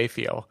feel what they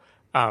feel.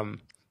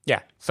 Yeah.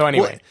 So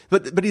anyway.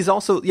 Well, but he's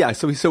also, yeah,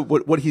 so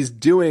what he's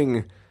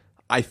doing,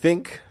 I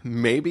think,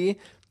 maybe,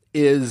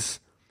 is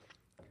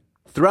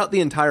throughout the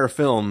entire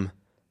film,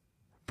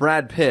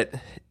 Brad Pitt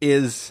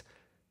he's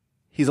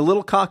a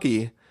little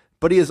cocky,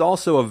 but he is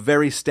also a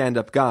very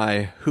stand-up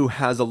guy who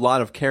has a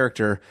lot of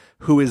character,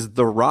 who is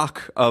the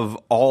rock of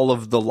all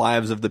of the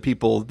lives of the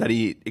people that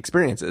he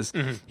experiences.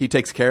 Mm-hmm. He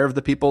takes care of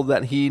the people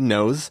that he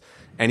knows,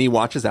 and he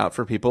watches out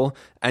for people,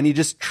 and he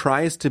just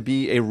tries to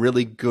be a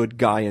really good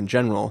guy in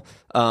general,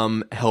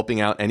 helping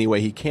out any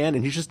way he can,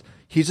 and he's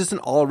just an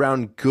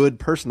all-around good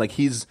person. Like,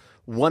 he's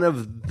one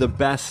of the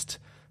best,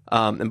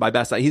 and by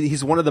best,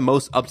 he's one of the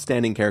most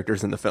upstanding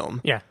characters in the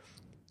film. Yeah.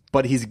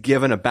 But he's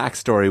given a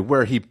backstory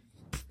where he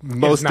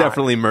most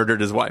definitely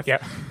murdered his wife.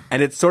 Yep.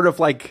 And it's sort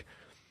of like,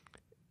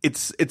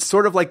 it's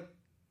sort of like,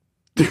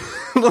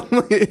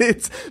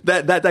 it's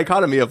that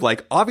dichotomy of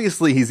like,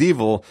 obviously he's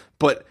evil,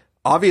 but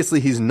obviously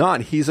he's not.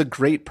 He's a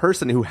great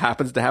person who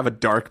happens to have a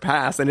dark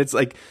past. And it's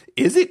like,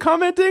 is he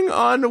commenting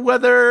on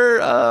whether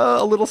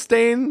a little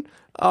stain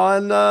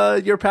on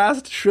your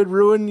past should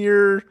ruin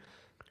your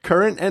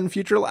current and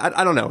future?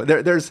 I don't know.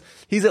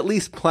 He's at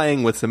least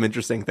playing with some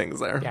interesting things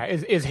there. Yeah.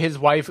 Is his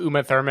wife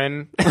Uma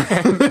Thurman?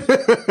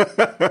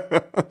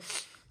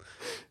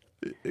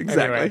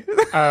 Exactly.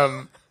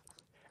 Anyway,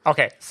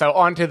 okay. So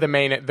on to the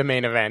main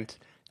event.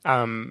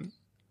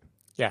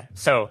 Yeah.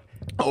 So.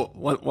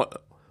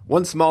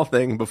 One small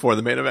thing before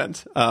the main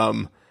event.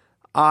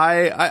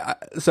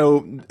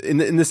 So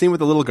in the scene with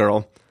the little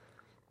girl,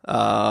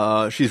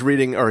 she's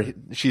reading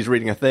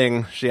a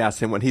thing. She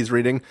asks him what he's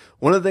reading.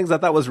 One of the things I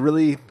thought was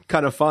really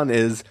kind of fun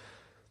is,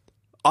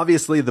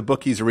 obviously the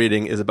book he's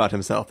reading is about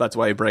himself. That's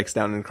why he breaks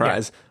down and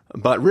cries.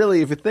 Yeah. But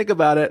really, if you think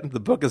about it, the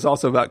book is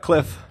also about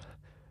Cliff.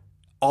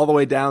 All the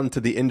way down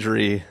to the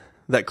injury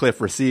that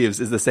Cliff receives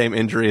is the same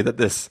injury that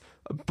this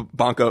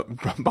Bronco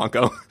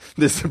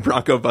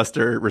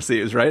Buster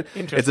receives, right?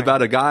 It's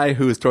about a guy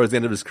who is towards the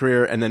end of his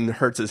career and then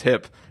hurts his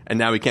hip, and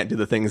now he can't do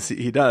the things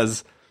he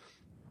does.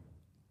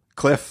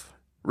 Cliff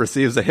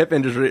receives a hip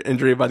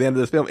injury by the end of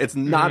this film. It's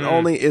not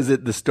only is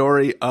it the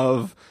story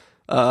of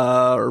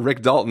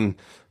Rick Dalton,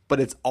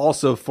 but it's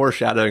also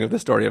foreshadowing of the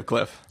story of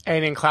Cliff.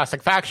 And in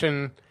classic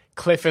fashion,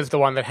 Cliff is the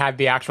one that had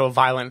the actual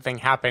violent thing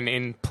happen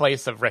in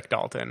place of Rick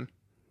Dalton.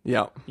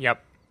 Yep.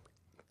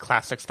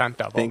 Classic stunt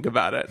double. Think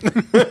about it.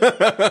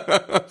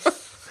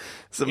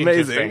 It's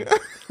amazing.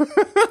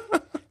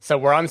 So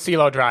we're on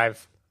CeeLo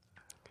Drive.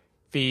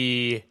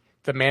 The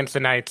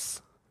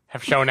Mansonites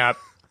have shown up.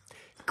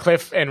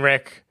 Cliff and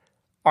Rick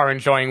are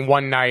enjoying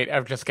one night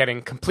of just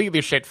getting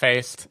completely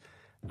shit-faced.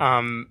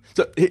 So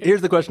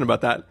here's the question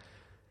about that.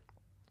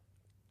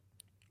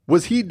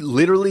 Was he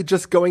literally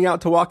just going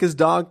out to walk his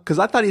dog? Because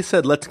I thought he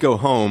said, let's go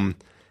home.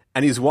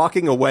 And he's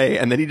walking away,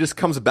 and then he just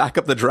comes back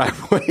up the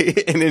driveway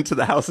and into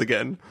the house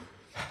again.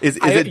 Is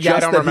it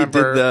just that he did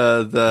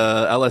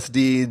the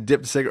LSD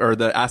dipped or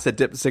the acid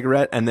dipped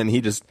cigarette, and then he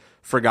just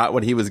forgot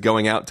what he was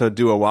going out to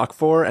do a walk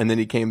for, and then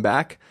he came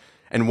back?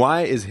 And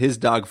why is his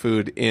dog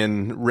food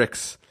in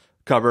Rick's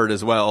cupboard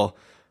as well?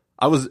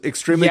 I was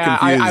extremely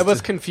confused. I was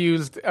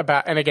confused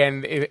about, and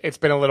again, it's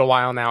been a little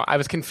while now. I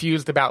was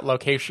confused about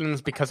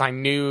locations because I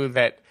knew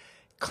that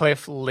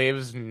Cliff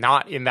lives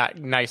not in that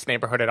nice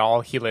neighborhood at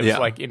all. He lives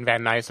like in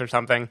Van Nuys or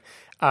something.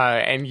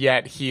 And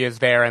yet he is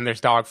there and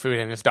there's dog food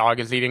and his dog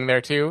is eating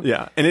there too.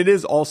 Yeah. And it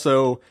is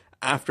also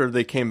after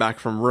they came back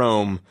from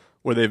Rome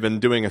where they've been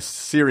doing a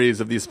series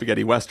of these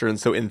spaghetti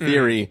westerns. So in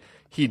theory,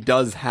 he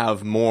does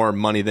have more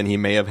money than he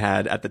may have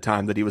had at the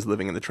time that he was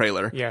living in the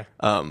trailer. Yeah.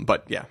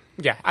 But yeah.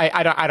 Yeah.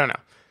 I don't know.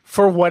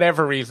 For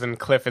whatever reason,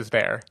 Cliff is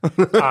there.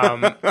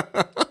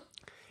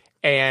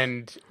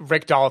 And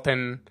Rick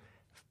Dalton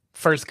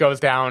first goes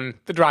down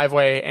the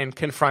driveway and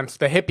confronts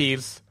the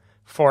hippies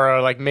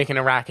for like making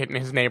a racket in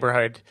his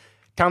neighborhood,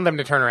 telling them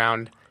to turn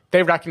around.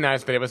 They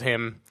recognize that it was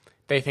him.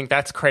 They think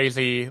that's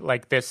crazy.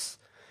 Like this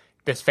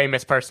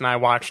famous person I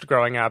watched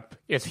growing up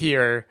is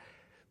here.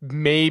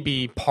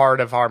 Maybe part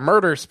of our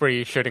murder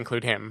spree should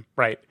include him,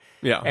 right?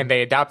 Yeah. And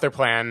they adopt their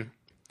plan.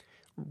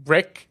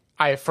 Rick,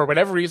 for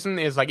whatever reason,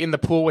 is like in the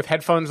pool with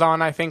headphones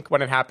on, I think,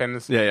 when it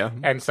happens. Yeah.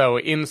 And so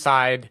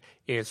inside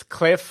is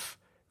Cliff,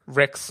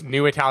 Rick's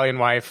new Italian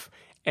wife,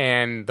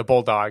 and the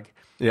bulldog.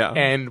 Yeah.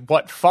 And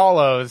what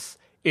follows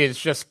is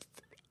just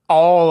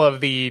all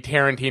of the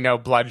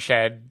Tarantino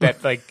bloodshed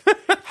that like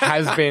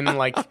has been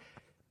like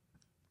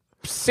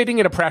sitting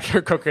in a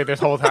pressure cooker this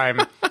whole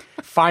time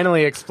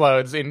finally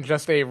explodes in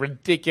just a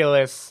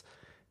ridiculous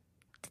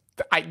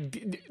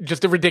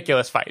just a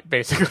ridiculous fight,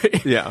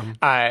 basically. Yeah.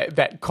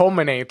 That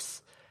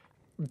culminates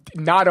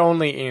not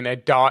only in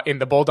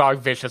the bulldog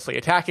viciously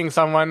attacking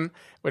someone,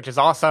 which is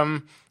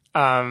awesome,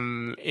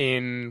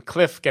 in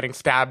Cliff getting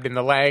stabbed in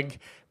the leg,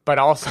 but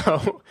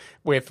also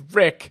with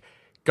Rick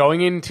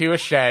going into a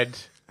shed,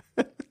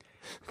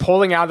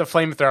 pulling out the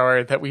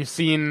flamethrower that we've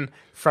seen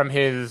from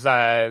his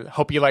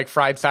Hope You Like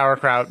Fried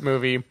Sauerkraut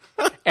movie,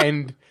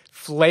 and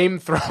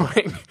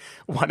flamethrowing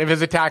one of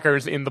his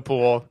attackers in the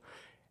pool.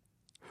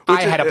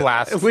 I had a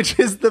blast. Which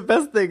is the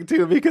best thing,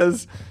 too,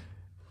 because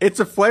it's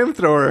a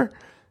flamethrower.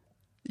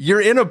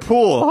 You're in a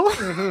pool.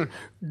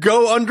 Mm-hmm.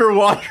 Go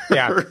underwater.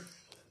 Yeah.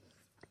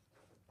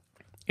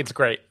 It's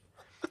great.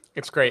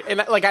 It's great.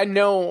 And, like, I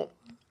know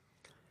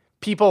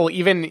people,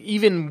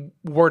 even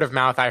word of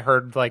mouth, I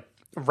heard, like,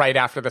 right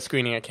after the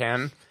screening at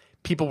Cannes,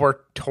 people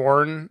were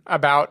torn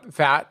about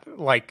that.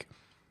 Like,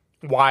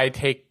 why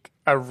take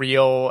a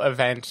real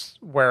event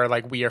where,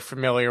 like, we are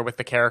familiar with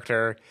the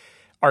character?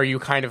 Are you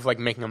kind of, like,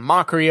 making a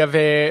mockery of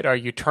it? Are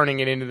you turning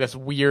it into this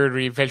weird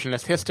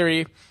revisionist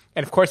history?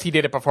 And, of course, he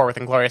did it before with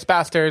Inglourious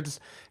Basterds.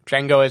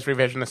 Django is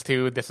revisionist,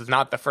 too. This is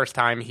not the first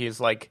time he's,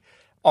 like,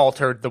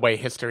 altered the way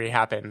history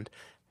happened.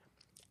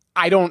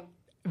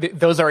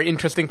 Those are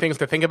interesting things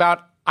to think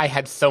about. I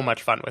had so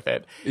much fun with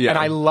it. Yeah. And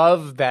I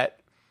love that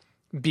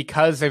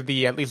because of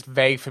the at least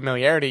vague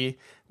familiarity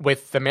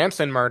with the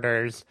Manson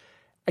murders,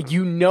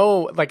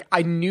 like,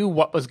 I knew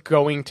what was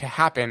going to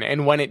happen.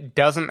 And when it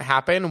doesn't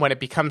happen, when it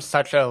becomes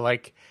such a,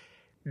 like,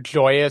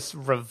 joyous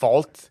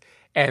revolt,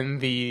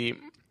 and the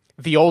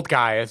old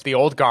guys, the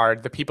old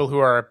guard, the people who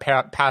are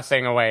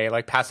passing away,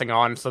 like, passing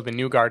on so the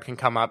new guard can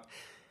come up,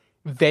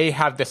 they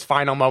have this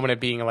final moment of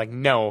being like,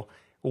 no,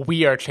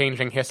 we are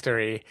changing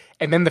history.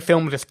 And then the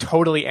film just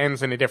totally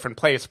ends in a different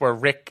place, where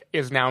Rick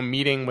is now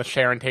meeting with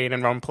Sharon Tate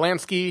and Roman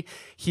Polanski.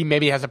 He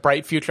maybe has a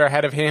bright future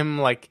ahead of him.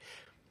 Like,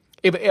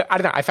 I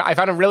don't know. I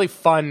found it really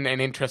fun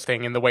and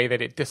interesting in the way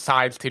that it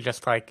decides to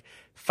just, like,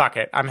 fuck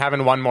it, I'm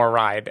having one more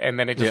ride, and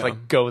then it just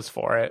like goes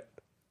for it.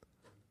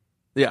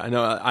 Yeah,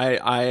 no,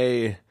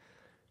 I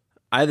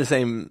had the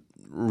same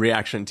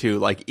reaction too.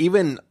 Like,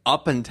 even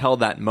up until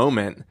that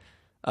moment,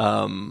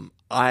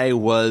 I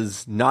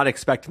was not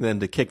expecting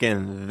them to kick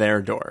in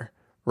their door,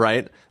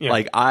 right? Yeah.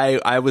 Like,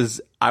 I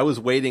was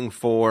waiting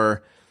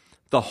for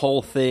the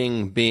whole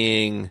thing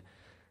being,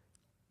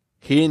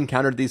 he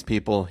encountered these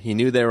people, he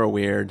knew they were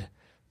weird,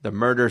 the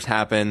murders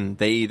happen,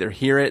 they either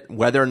hear it,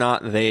 whether or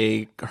not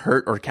they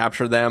hurt or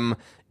capture them,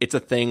 it's a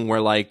thing where,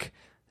 like,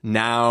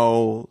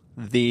 now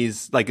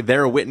these, like,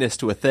 they're a witness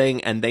to a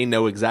thing, and they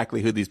know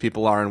exactly who these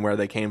people are and where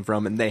they came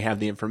from, and they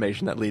have the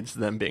information that leads to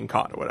them being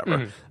caught or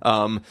whatever.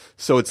 Mm-hmm.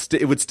 So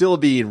it would still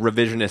be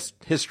revisionist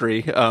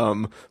history,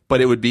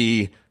 but it would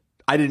be,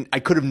 I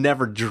could have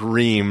never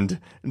dreamed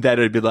that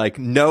it would be like,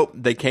 nope,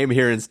 they came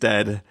here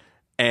instead,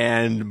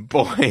 and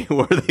boy,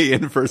 were they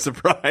in for a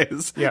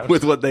surprise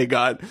with what they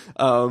got.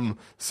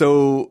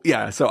 So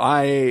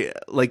I,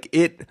 like,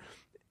 it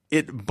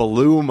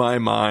blew my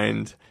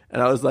mind.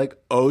 And I was like,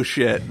 oh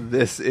shit,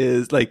 this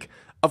is, like,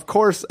 of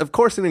course in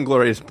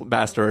Inglourious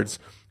Basterds,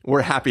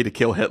 we're happy to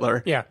kill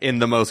Hitler in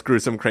the most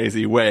gruesome,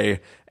 crazy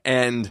way.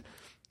 And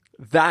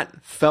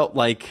that felt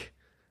like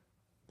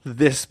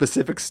this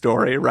specific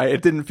story, right?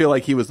 It didn't feel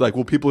like he was like,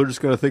 well, people are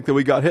just going to think that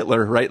we got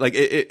Hitler, right? Like,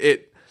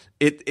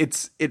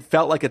 it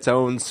felt like its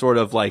own sort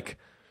of, like,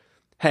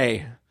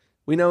 hey,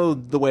 we know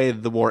the way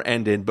the war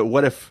ended, but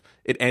what if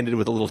it ended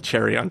with a little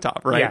cherry on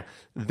top, right? Yeah.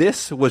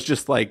 This was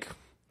just, like,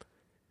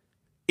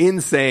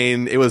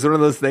 insane. It was one of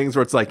those things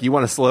where it's like, you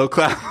want a slow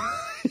clap?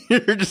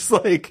 You're just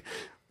like,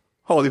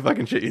 holy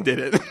fucking shit, you did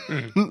it.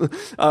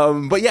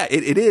 Mm. But yeah,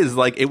 it is,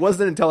 like, it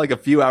wasn't until, like, a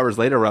few hours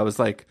later where I was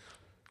like,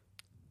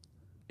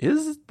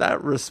 is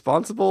that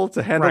responsible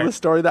to handle the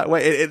story that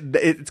way?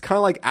 It's kind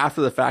of like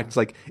after the fact. It's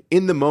like,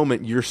 in the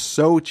moment, you're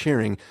so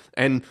cheering.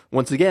 And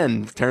once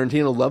again,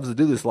 Tarantino loves to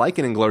do this, like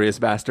in Inglourious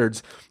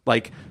Basterds.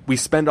 Like, we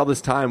spend all this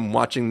time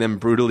watching them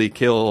brutally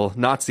kill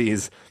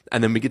Nazis,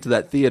 and then we get to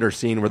that theater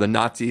scene where the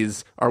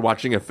Nazis are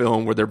watching a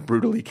film where they're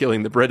brutally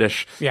killing the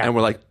British. Yeah. And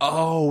we're like,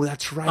 oh,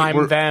 that's right.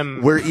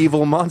 We're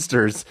evil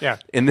monsters. Yeah.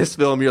 In this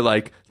film, you're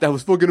like, that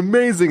was fucking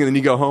amazing. And then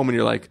you go home and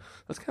you're like,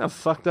 that's kind of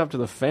fucked up to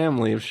the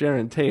family of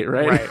Sharon Tate,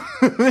 right?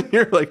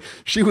 You're like,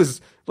 she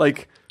was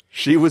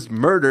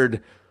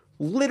murdered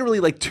literally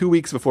like 2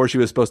 weeks before she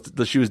was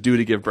due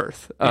to give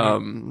birth.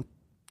 Mm-hmm.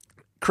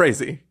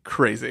 Crazy.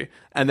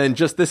 And then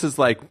this is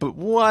like, but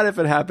what if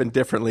it happened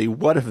differently?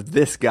 What if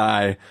this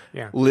guy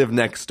lived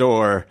next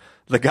door,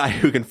 the guy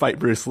who can fight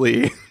Bruce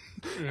Lee,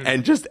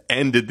 and just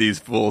ended these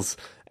fools?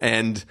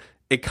 And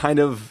it kind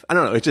of, I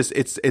don't know,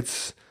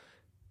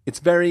 it's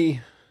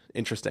very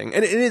interesting.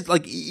 And it is,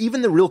 like,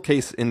 even the real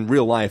case in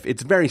real life,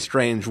 it's very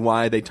strange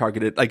why they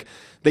targeted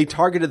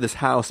this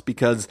house,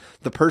 because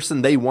the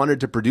person they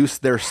wanted to produce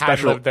their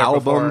special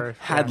album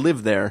had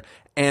lived there.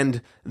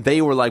 And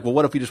they were like, well,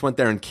 what if we just went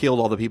there and killed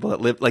all the people that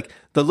lived? Like,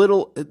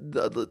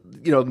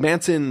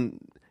 Manson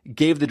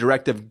gave the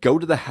directive, go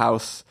to the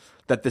house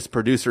that this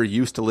producer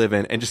used to live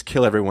in and just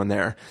kill everyone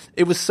there.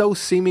 It was so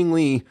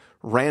seemingly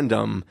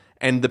random.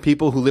 and the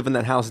people who live in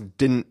that house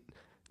didn't.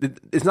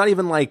 It's not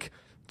even like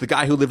the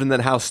guy who lived in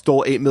that house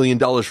stole $8 million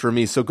from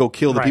me, so go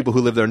kill the people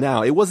who live there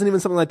now. It wasn't even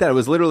something like that. It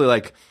was literally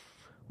like,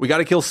 we got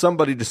to kill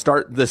somebody to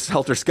start this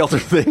helter-skelter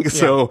thing,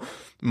 so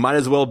might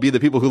as well be the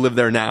people who live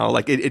there now.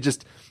 Like,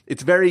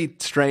 it's very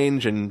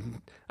strange,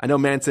 and I know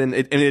Manson,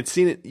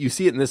 you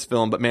see it in this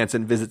film, but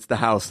Manson visits the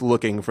house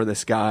looking for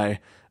this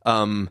guy.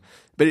 But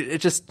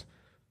it's just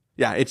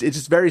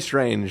very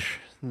strange,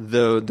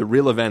 the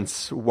real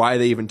events, why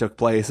they even took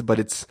place, but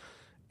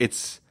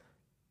it's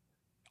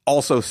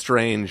also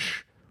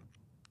strange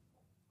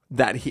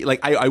that he, like,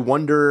 I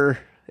wonder,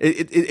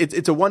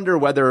 it's a wonder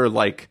whether,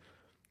 like,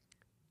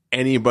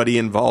 anybody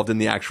involved in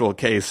the actual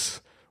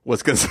case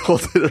was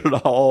consulted at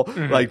all.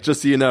 Mm-hmm. Like,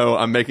 just so you know,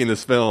 I'm making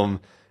this film,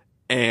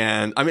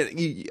 and I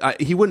mean,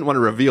 he wouldn't want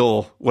to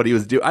reveal what he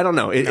was doing. I don't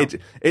know.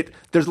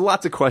 There's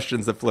lots of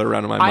questions that float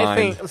around in my mind. I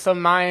think so.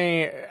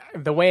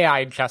 The way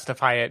I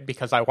justify it,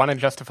 because I want to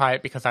justify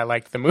it because I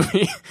liked the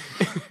movie,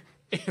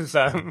 is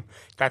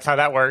that's how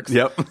that works.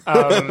 Yep.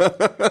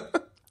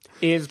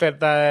 Is that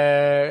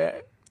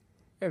the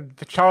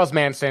Charles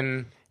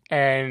Manson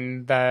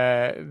and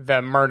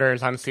the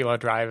murders on CeeLo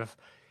Drive,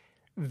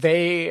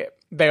 they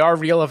are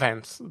real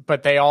events,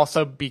 but they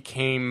also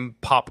became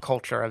pop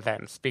culture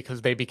events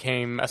because they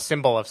became a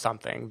symbol of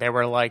something. They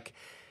were like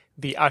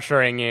the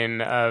ushering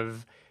in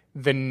of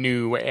the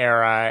new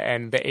era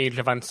and the age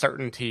of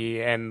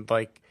uncertainty, and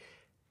like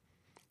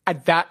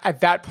at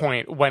that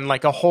point when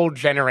like a whole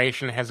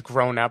generation has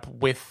grown up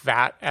with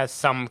that as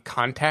some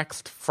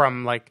context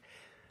from like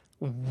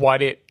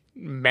what it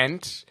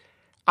meant,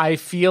 I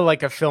feel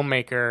like a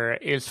filmmaker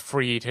is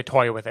free to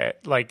toy with it.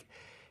 Like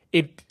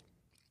it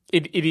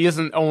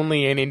isn't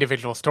only an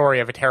individual story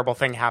of a terrible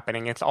thing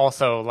happening. It's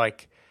also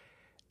like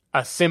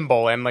a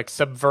symbol, and like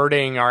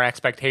subverting our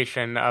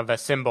expectation of a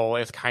symbol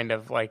is kind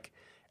of like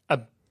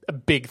a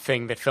big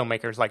thing that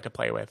filmmakers like to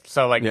play with.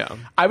 So like,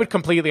 I would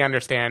completely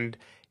understand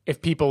if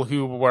people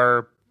who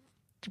were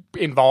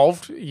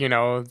involved, you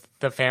know,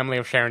 the family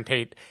of Sharon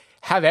Tate,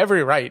 have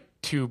every right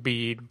to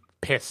be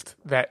pissed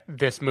that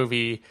this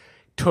movie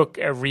took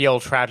a real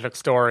tragic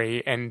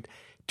story and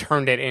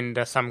turned it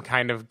into some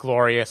kind of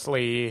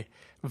gloriously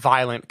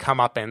violent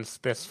comeuppance,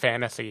 this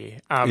fantasy.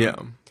 I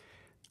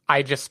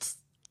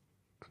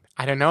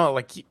don't know,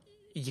 like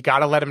you got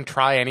to let him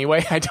try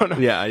anyway. I don't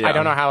know. I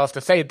don't know how else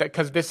to say it,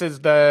 because this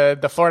is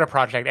the Florida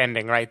Project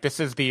ending, right?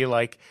 This is the,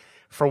 like,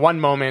 for one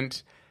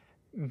moment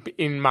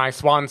in my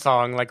swan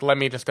song, like, let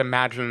me just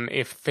imagine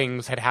if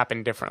things had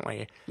happened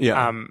differently.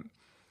 And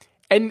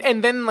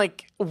then,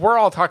 like, we're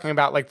all talking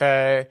about, like,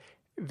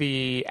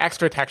 the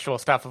extra textual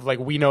stuff of, like,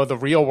 we know the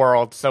real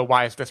world, so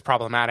why is this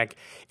problematic?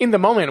 In the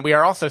moment, we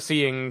are also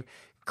seeing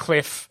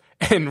Cliff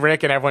and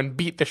Rick and everyone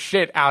beat the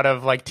shit out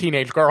of, like,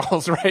 teenage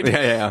girls, right?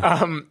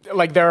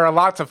 Like, there are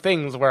lots of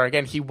things where,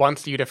 again, he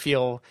wants you to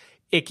feel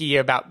icky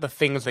about the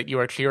things that you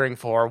are cheering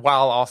for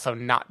while also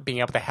not being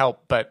able to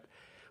help but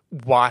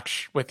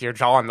watch with your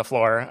jaw on the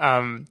floor.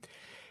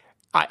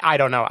 I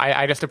don't know.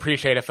 I just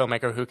appreciate a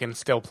filmmaker who can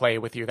still play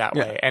with you that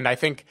way. And I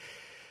think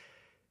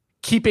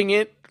keeping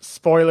it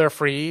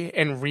spoiler-free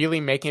and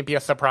really making it be a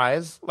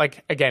surprise,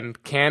 like, again,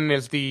 Ken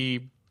is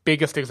the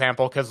biggest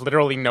example because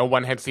literally no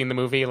one had seen the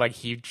movie. Like,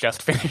 he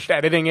just finished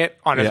editing it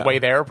on his way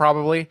there,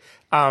 probably.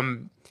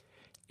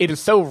 It is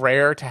so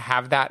rare to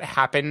have that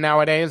happen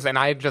nowadays, and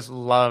I just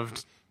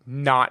loved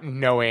not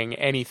knowing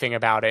anything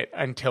about it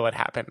until it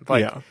happened.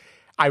 Like,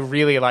 I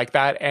really like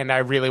that, and I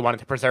really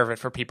wanted to preserve it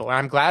for people. And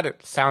I'm glad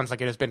it sounds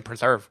like it has been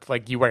preserved.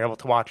 Like, you were able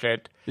to watch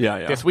it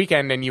this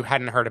weekend, and you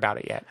hadn't heard about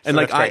it yet. So and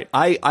like,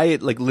 I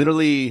like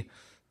literally,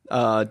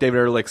 David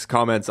Ehrlich's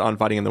comments on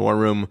Fighting in the War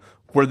Room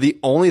were the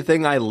only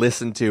thing I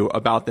listened to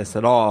about this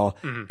at all.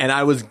 Mm-hmm. And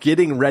I was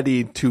getting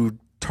ready to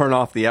turn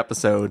off the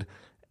episode,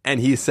 and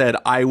he said,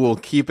 I will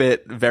keep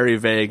it very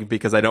vague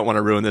because I don't want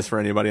to ruin this for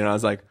anybody. And I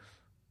was like,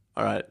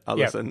 all right, I'll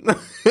listen.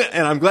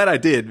 And I'm glad I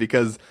did,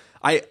 because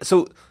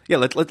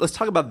let's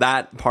talk about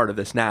that part of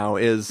this now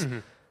is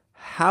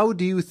how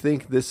do you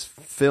think this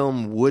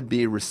film would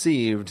be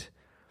received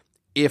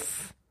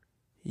if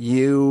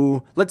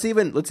let's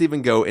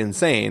even go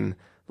insane.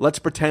 Let's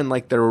pretend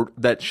like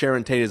that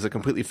Sharon Tate is a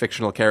completely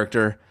fictional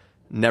character,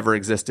 never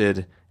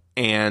existed,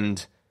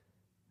 and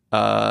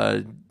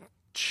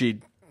she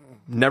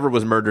never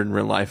was murdered in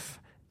real life,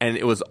 and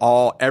it was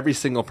every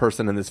single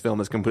person in this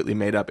film is completely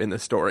made up in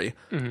this story.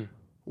 Mm-hmm.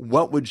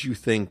 What would you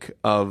think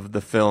of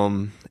the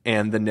film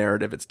and the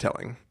narrative it's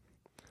telling?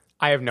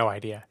 I have no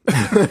idea.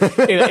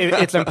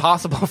 It's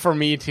impossible for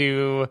me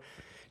to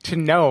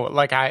know.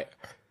 Like,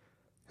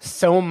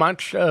 so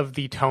much of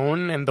the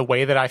tone and the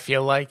way that I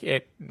feel like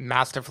it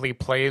masterfully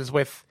plays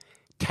with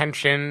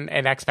tension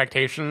and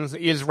expectations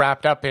is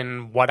wrapped up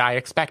in what I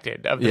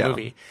expected of the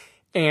movie.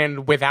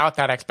 And without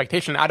that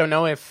expectation, I don't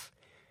know if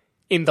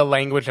in the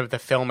language of the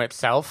film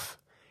itself,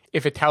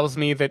 if it tells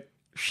me that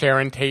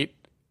Sharon Tate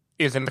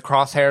is in the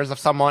crosshairs of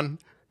someone,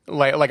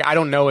 like I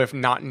don't know if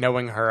not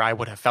knowing her, I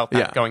would have felt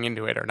that going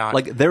into it or not.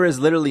 Like, there is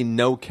literally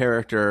no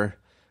character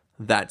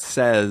that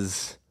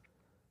says,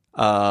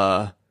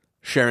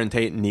 Sharon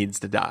Tate needs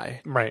to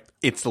die. Right.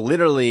 It's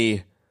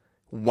literally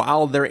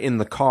while they're in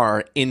the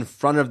car in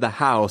front of the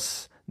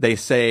house, they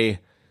say,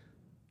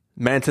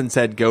 Manson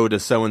said, go to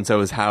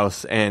so-and-so's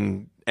house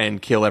and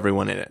kill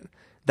everyone in it.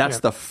 That's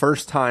the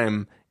first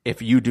time,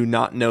 if you do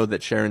not know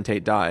that Sharon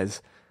Tate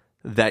dies,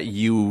 that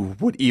you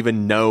would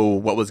even know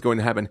what was going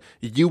to happen.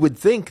 You would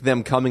think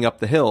them coming up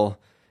the hill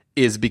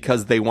is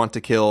because they want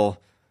to kill.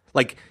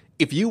 Like,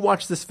 if you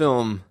watch this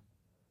film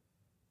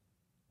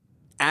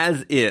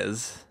as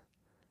is,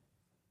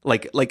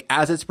 like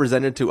as it's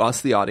presented to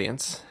us, the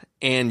audience,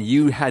 and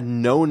you had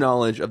no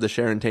knowledge of the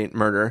Sharon Tate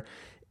murder,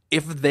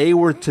 if they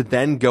were to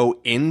then go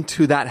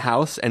into that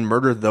house and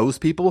murder those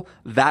people,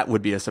 that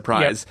would be a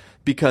surprise. Yep.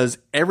 Because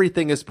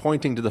everything is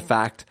pointing to the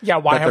fact. Yeah,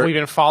 why have we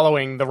been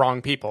following the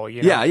wrong people?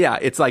 You know? Yeah.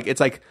 It's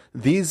like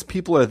these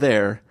people are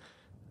there.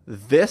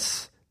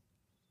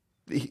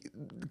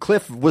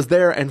 Cliff was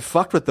there and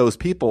fucked with those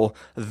people.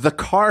 The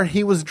car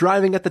he was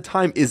driving at the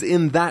time is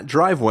in that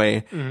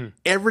driveway. Mm-hmm.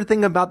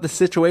 Everything about the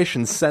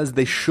situation says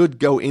they should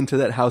go into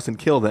that house and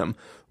kill them.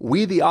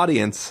 We, the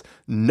audience,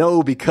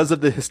 know because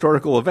of the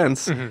historical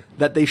events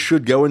that they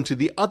should go into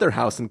the other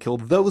house and kill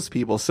those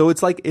people. So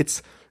it's like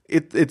it's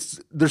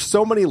there's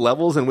so many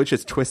levels in which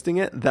it's twisting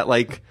it that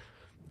like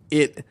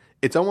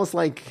it's almost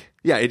like,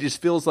 yeah, it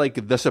just feels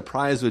like the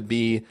surprise would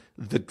be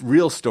the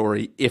real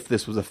story if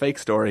this was a fake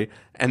story,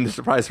 and the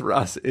surprise for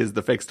us is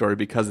the fake story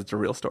because it's a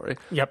real story.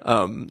 Yep.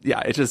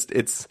 Yeah, it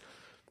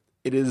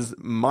is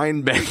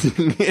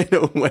mind-bending in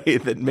a way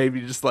that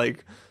maybe just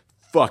like,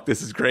 fuck,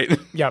 this is great.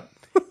 Yep.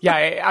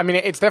 Yeah, I mean,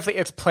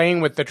 it's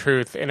playing with the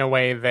truth in a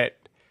way that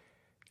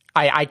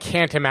I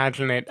can't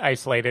imagine it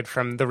isolated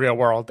from the real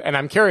world. And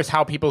I'm curious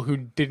how people who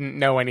didn't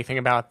know anything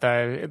about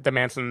the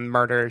Manson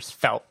murders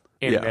felt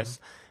in this.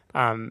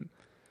 That's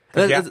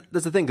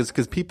the thing,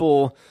 because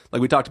people,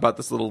 like we talked about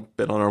this a little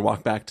bit on our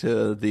walk back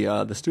to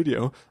the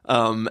studio,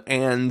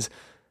 and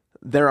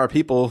there are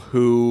people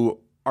who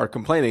are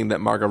complaining that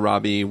Margot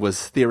Robbie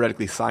was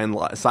theoretically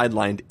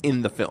sidelined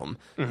in the film.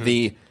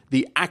 Mm-hmm.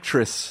 The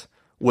actress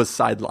was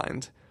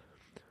sidelined.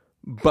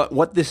 But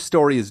what this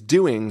story is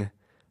doing,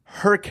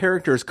 her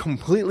character is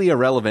completely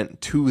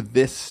irrelevant to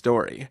this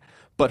story,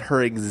 but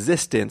her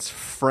existence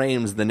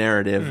frames the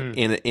narrative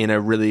in a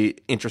really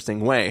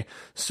interesting way.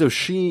 So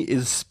she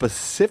is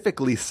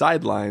specifically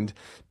sidelined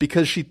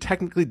because she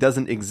technically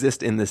doesn't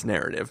exist in this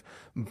narrative,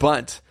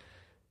 but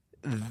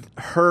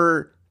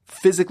her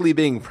physically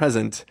being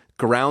present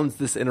grounds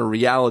this in a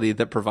reality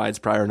that provides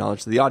prior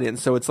knowledge to the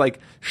audience. So it's like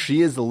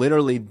she is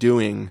literally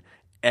doing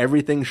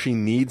everything she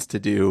needs to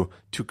do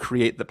to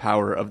create the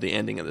power of the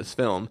ending of this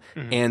film.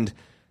 Mm-hmm. And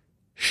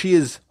she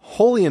is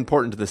wholly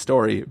important to the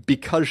story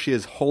because she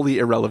is wholly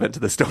irrelevant to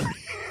the story.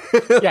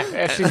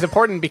 Yeah, she's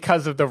important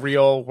because of the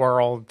real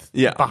world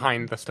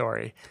behind the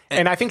story.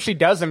 And I think she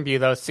does imbue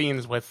those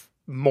scenes with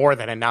more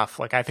than enough.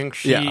 Like, I think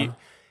she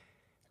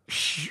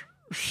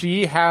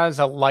has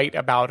a light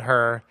about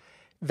her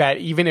that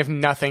even if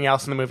nothing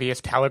else in the movie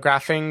is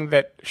telegraphing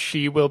that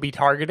she will be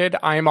targeted,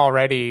 I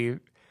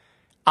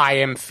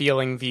am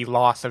feeling the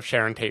loss of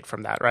Sharon Tate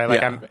from that,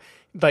 right?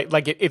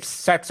 Like it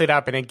sets it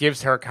up and it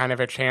gives her kind of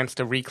a chance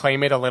to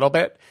reclaim it a little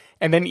bit.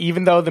 And then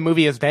even though the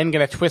movie is then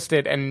going to twist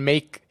it and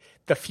make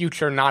the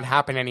future not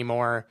happen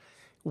anymore,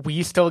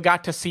 we still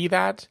got to see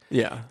that.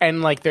 Yeah.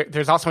 And like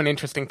there's also an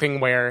interesting thing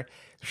where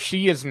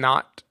she is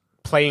not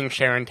playing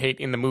Sharon Tate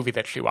in the movie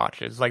that she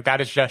watches. Like that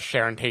is just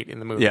Sharon Tate in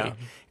the movie. Yeah.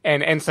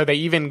 And so they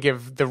even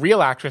give the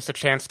real actress a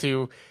chance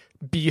to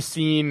be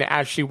seen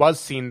as she was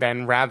seen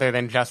then, rather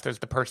than just as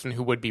the person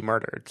who would be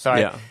murdered. So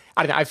I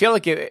don't know, I feel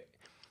like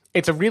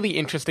it's a really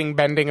interesting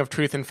bending of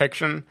truth and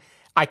fiction.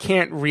 I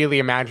can't really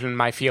imagine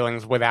my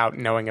feelings without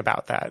knowing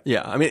about that.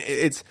 Yeah, I mean,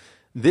 it's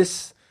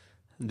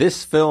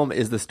this film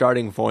is the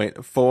starting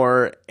point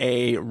for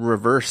a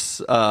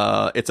reverse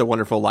It's a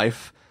Wonderful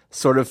Life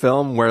sort of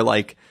film where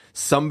like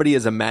somebody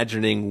is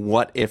imagining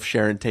what if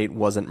Sharon Tate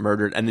wasn't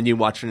murdered, and then you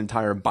watch an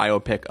entire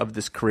biopic of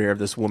this career of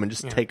this woman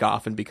just take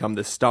off and become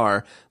this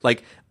star.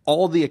 Like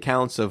all the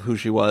accounts of who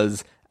she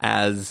was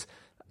as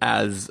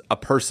a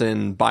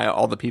person by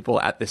all the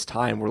people at this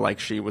time were like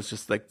she was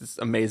just like this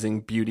amazing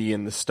beauty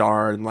and the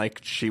star, and like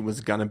she was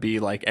gonna be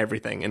like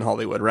everything in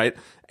Hollywood, right?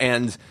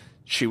 And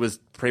she was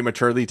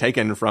prematurely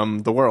taken from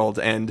the world.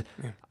 And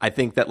I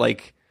think that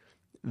like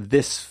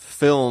this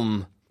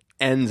film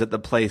ends at the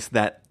place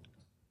that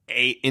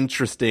a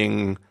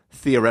interesting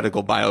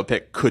theoretical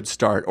biopic could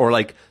start, or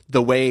like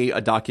the way a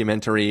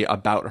documentary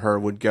about her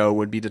would go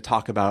would be to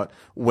talk about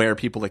where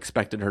people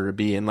expected her to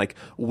be and like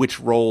which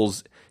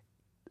roles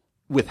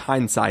with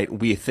hindsight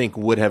we think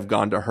would have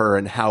gone to her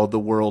and how the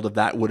world of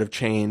that would have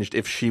changed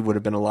if she would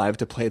have been alive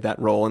to play that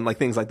role and like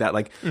things like that.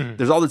 Like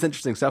there's all this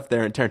interesting stuff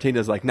there, and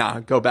Tarantino's like,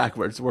 nah, go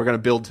backwards. We're going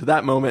to build to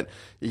that moment.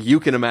 You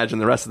can imagine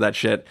the rest of that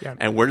shit. Yeah.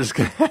 And we're just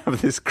going to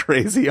have this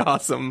crazy,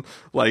 awesome,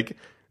 like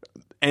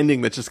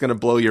ending that's just going to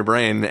blow your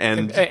brain.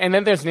 And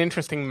then there's an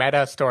interesting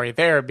meta story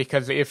there,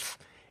 because if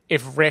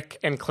Rick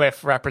and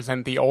Cliff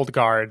represent the old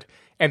guard,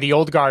 and the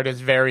old guard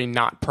is very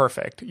not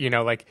perfect, you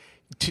know, like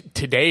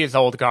today's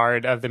old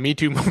guard of the Me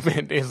Too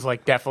movement is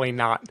like definitely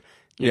not,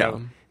 you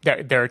know,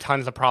 there are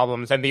tons of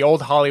problems. And the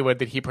old Hollywood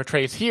that he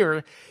portrays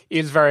here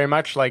is very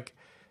much like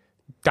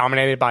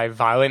dominated by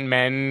violent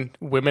men.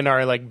 Women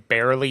are like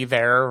barely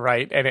there,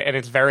 right? And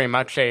it's very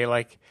much a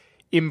like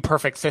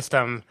imperfect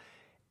system.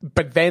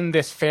 But then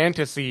this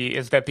fantasy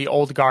is that the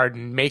old guard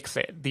makes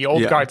it. The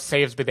old guard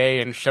saves the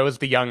day and shows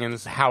the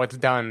youngins how it's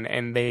done.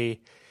 And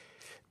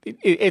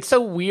it's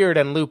so weird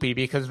and loopy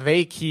because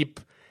they keep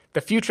the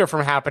future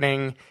from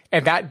happening,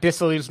 and that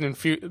disillusioned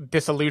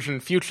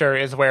future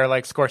is where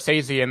like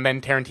Scorsese and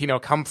then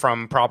Tarantino come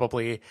from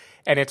probably,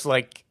 and it's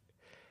like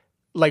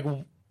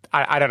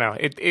I don't know.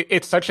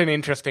 It's such an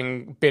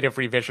interesting bit of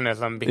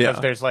revisionism because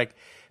there's like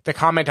the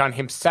comment on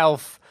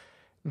himself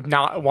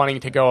not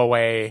wanting to go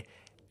away,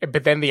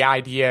 but then the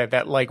idea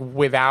that like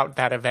without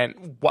that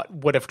event, what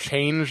would have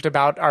changed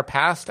about our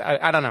past?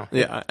 I don't know.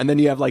 Yeah, and then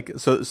you have like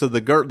so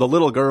the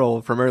little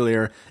girl from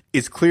earlier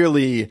is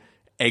clearly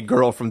a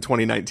girl from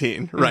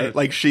 2019, right? Mm-hmm.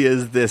 Like she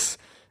is this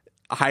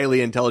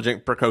highly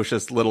intelligent,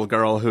 precocious little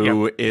girl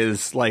who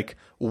is like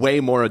way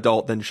more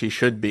adult than she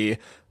should be.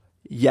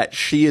 Yet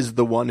she is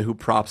the one who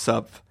props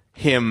up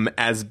him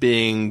as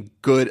being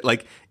good.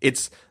 Like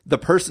it's the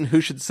person who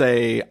should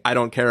say, I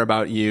don't care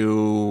about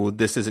you.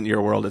 This isn't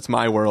your world. It's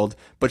my world.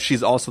 But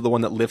she's also the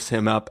one that lifts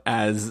him up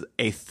as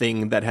a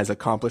thing that has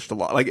accomplished a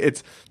lot. Like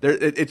it's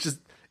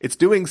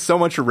doing so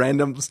much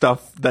random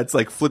stuff that's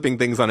like flipping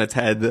things on its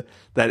head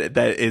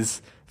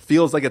that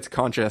feels like it's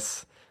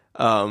conscious,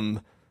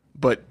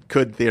 but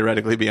could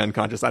theoretically be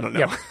unconscious. I don't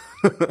know.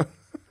 Yep.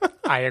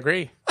 I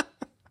agree.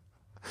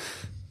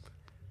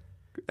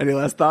 Any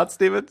last thoughts,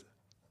 Steven?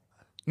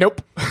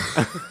 Nope.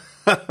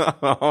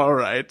 All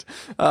right.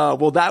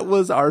 Well, that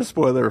was our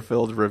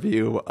spoiler-filled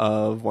review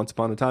of Once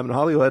Upon a Time in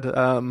Hollywood.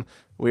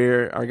 We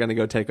are going to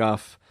go take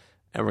off,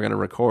 and we're going to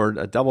record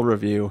a double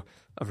review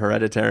of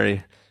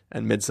Hereditary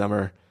and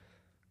Midsommar.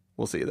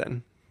 We'll see you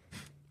then.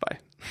 Bye.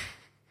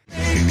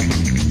 And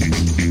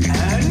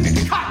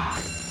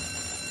cut!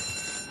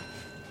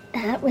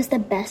 That was the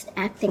best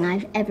acting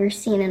I've ever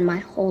seen in my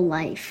whole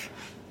life.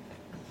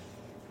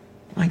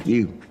 Like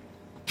you.